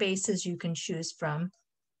have 4 bases you can choose from.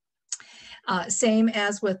 Same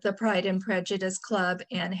as with the Pride and Prejudice Club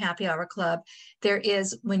and Happy Hour Club. There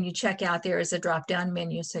is, when you check out, there is a drop-down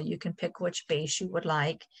menu so you can pick which base you would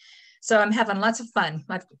like. So I'm having lots of fun.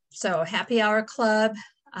 So Happy Hour Club,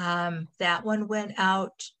 that one went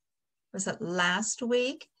out, was it last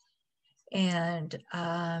week? And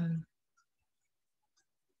I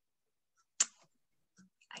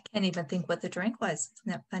can't even think what the drink was.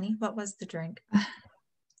 Isn't that funny? What was the drink?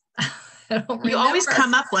 You always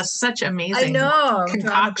come up with such amazing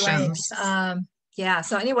concoctions. Yeah.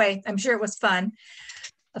 So anyway, I'm sure it was fun.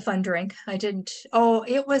 A fun drink.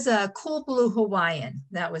 It was a Cool Blue Hawaiian.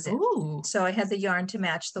 That was it. Ooh. So I had the yarn to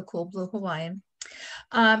match the Cool Blue Hawaiian.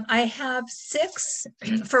 I have 6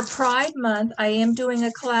 for Pride Month. I am doing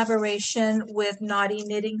a collaboration with Naughty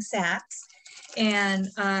Knitting Sacks. And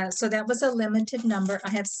so that was a limited number. I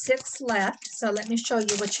have 6 left. So let me show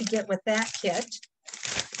you what you get with that kit.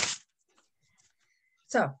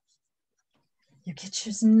 So you get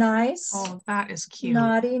your nice, that is cute,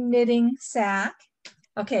 Naughty Knitting sack.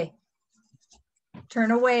 Okay,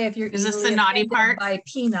 turn away if you're. Is this the naughty part? By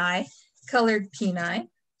peni, colored peni.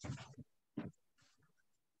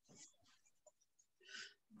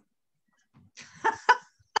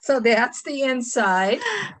 So that's the inside.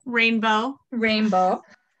 Rainbow.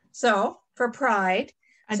 So for Pride.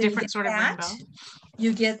 A different sort of rainbow.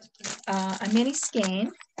 You get a mini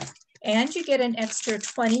skein, and you get an extra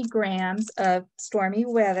 20 grams of stormy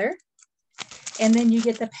weather. And then you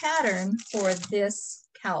get the pattern for this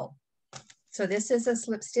cowl. So this is a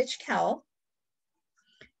slip stitch cowl.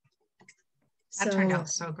 That turned out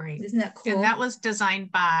so great. Isn't that cool? And that was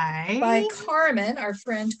designed by Carmen, our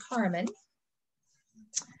friend Carmen.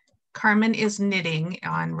 Carmen is knitting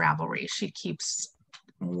on Ravelry. She keeps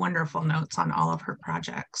wonderful notes on all of her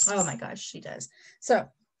projects. Oh my gosh, she does. So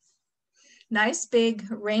nice big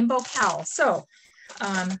rainbow cowl. So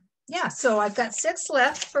yeah, so I've got 6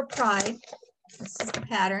 left for Pride. This is the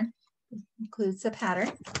pattern, includes the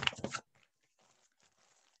pattern.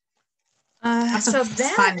 That's a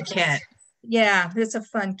fun kit. Yeah, it's a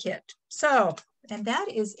fun kit. So, and that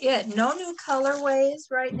is it. No new colorways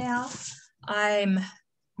right now.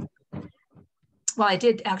 Well, I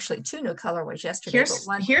did actually 2 new colorways yesterday.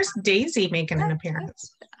 Here's Daisy making an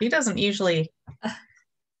appearance. She doesn't usually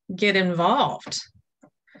get involved.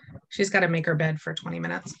 She's got to make her bed for 20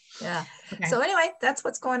 minutes. Yeah. Okay. So anyway, that's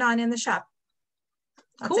what's going on in the shop.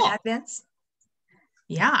 Lots of advents.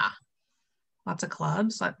 Yeah. Lots of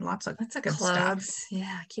clubs. Lots of good clubs. Stuff.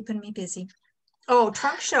 Yeah, keeping me busy. Oh,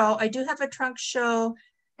 trunk show. I do have a trunk show.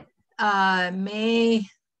 May.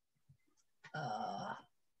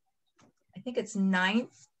 I think it's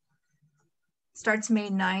 9th. Starts May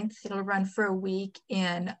 9th. It'll run for a week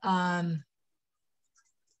in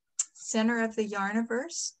Center of the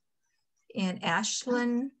Yarniverse in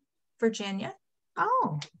Ashland, Virginia.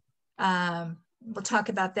 Oh. We'll talk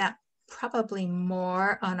about that probably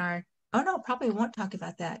more on our, oh no, probably won't talk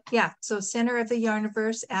about that. Yeah, so Center of the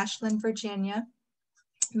Yarniverse, Ashland, Virginia,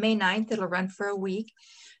 May 9th, it'll run for a week.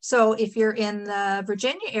 So if you're in the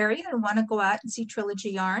Virginia area and want to go out and see Trilogy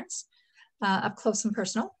Yarns up close and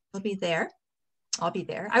personal, we'll be there. I'll be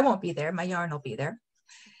there. I won't be there. My yarn will be there.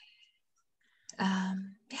 Yeah.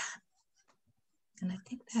 And I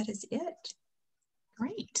think that is it.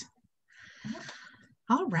 Great.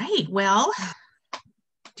 All right. Well,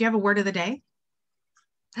 do you have a word of the day?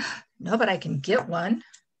 No, but I can get one.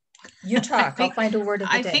 You talk. I'll find a word of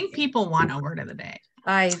the day. I think people want a word of the day.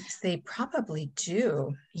 They probably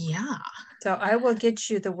do. Yeah. So I will get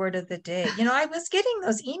you the word of the day. You know, I was getting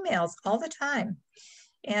those emails all the time,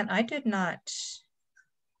 and I did not.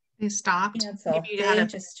 They stopped. Cancel. They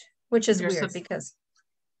just, which is weird because.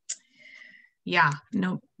 Yeah.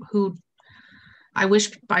 No. Who? I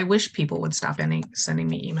wish people would stop sending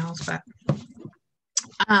me emails, but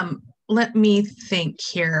let me think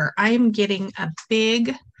here. I am getting a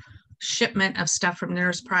big shipment of stuff from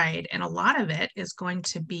Knitter's Pride, and a lot of it is going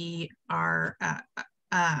to be our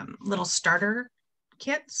little starter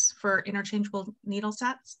kits for interchangeable needle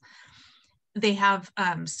sets. They have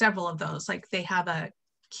several of those. Like they have a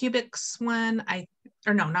Cubics one,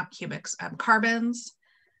 not Cubics, Carbons.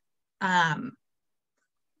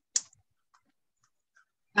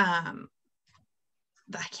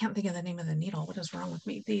 I can't think of the name of the needle. What is wrong with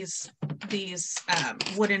me? These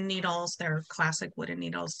wooden needles, they're classic wooden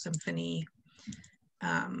needles, Symphony.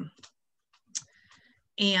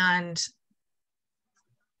 And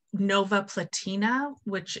Nova Platina,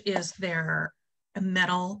 which is their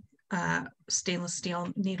metal stainless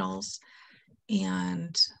steel needles.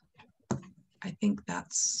 And I think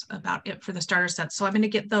that's about it for the starter sets. So I'm going to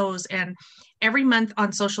get those. And every month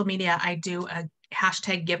on social media, I do a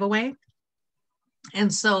hashtag giveaway.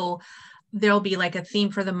 And so there'll be like a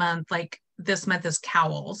theme for the month. Like this month is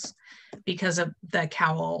cowls because of the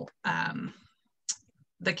cowl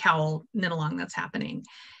knit along that's happening.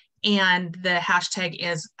 And the hashtag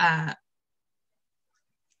is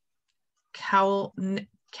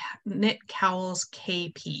knit cowls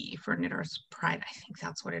KP for Knitter's Pride. I think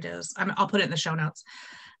that's what it is. I'll put it in the show notes.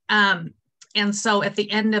 And so at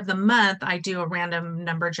the end of the month, I do a random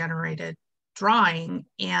number generated drawing,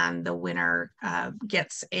 and the winner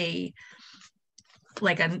gets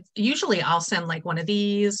usually I'll send like one of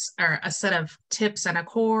these or a set of tips and a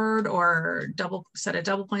cord or set of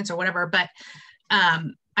double points or whatever. But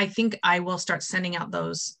I think I will start sending out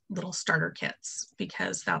those little starter kits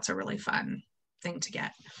because that's a really fun thing to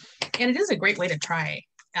get. And it is a great way to try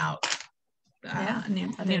out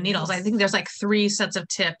new needles. I think there's like 3 sets of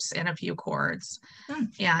tips and a few cords.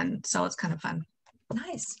 And so it's kind of fun.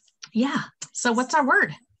 Nice. Yeah. So what's our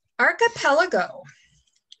word? Archipelago.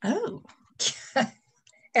 Oh.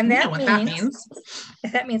 And that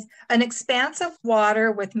means an expanse of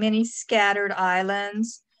water with many scattered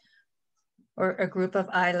islands or a group of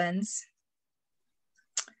islands.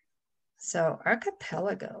 So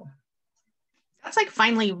archipelago. That's like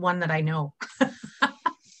finally one that I know.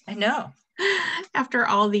 I know. After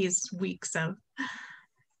all these weeks of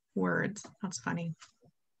words. That's funny.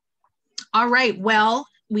 All right. Well,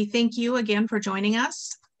 we thank you again for joining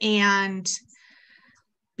us, and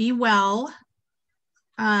be well.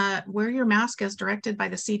 Wear your mask as directed by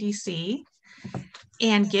the CDC,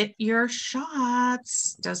 and get your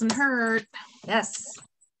shots. Doesn't hurt. Yes.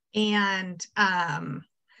 And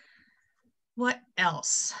what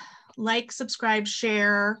else? Like, subscribe,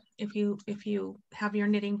 share. If you have your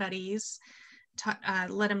knitting buddies,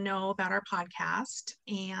 let them know about our podcast.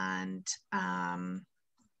 And I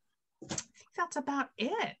think that's about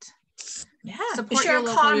it. Yeah. Support your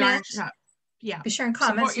local yarn shop. Yeah. Be sure and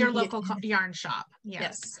comment. Support your local yarn shop.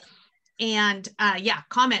 Yes. And yeah,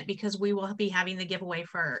 comment, because we will be having the giveaway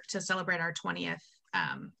to celebrate our 20th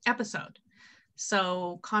episode.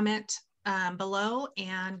 So comment below,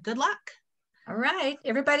 and good luck. All right.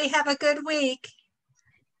 Everybody have a good week.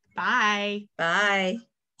 Bye. Bye.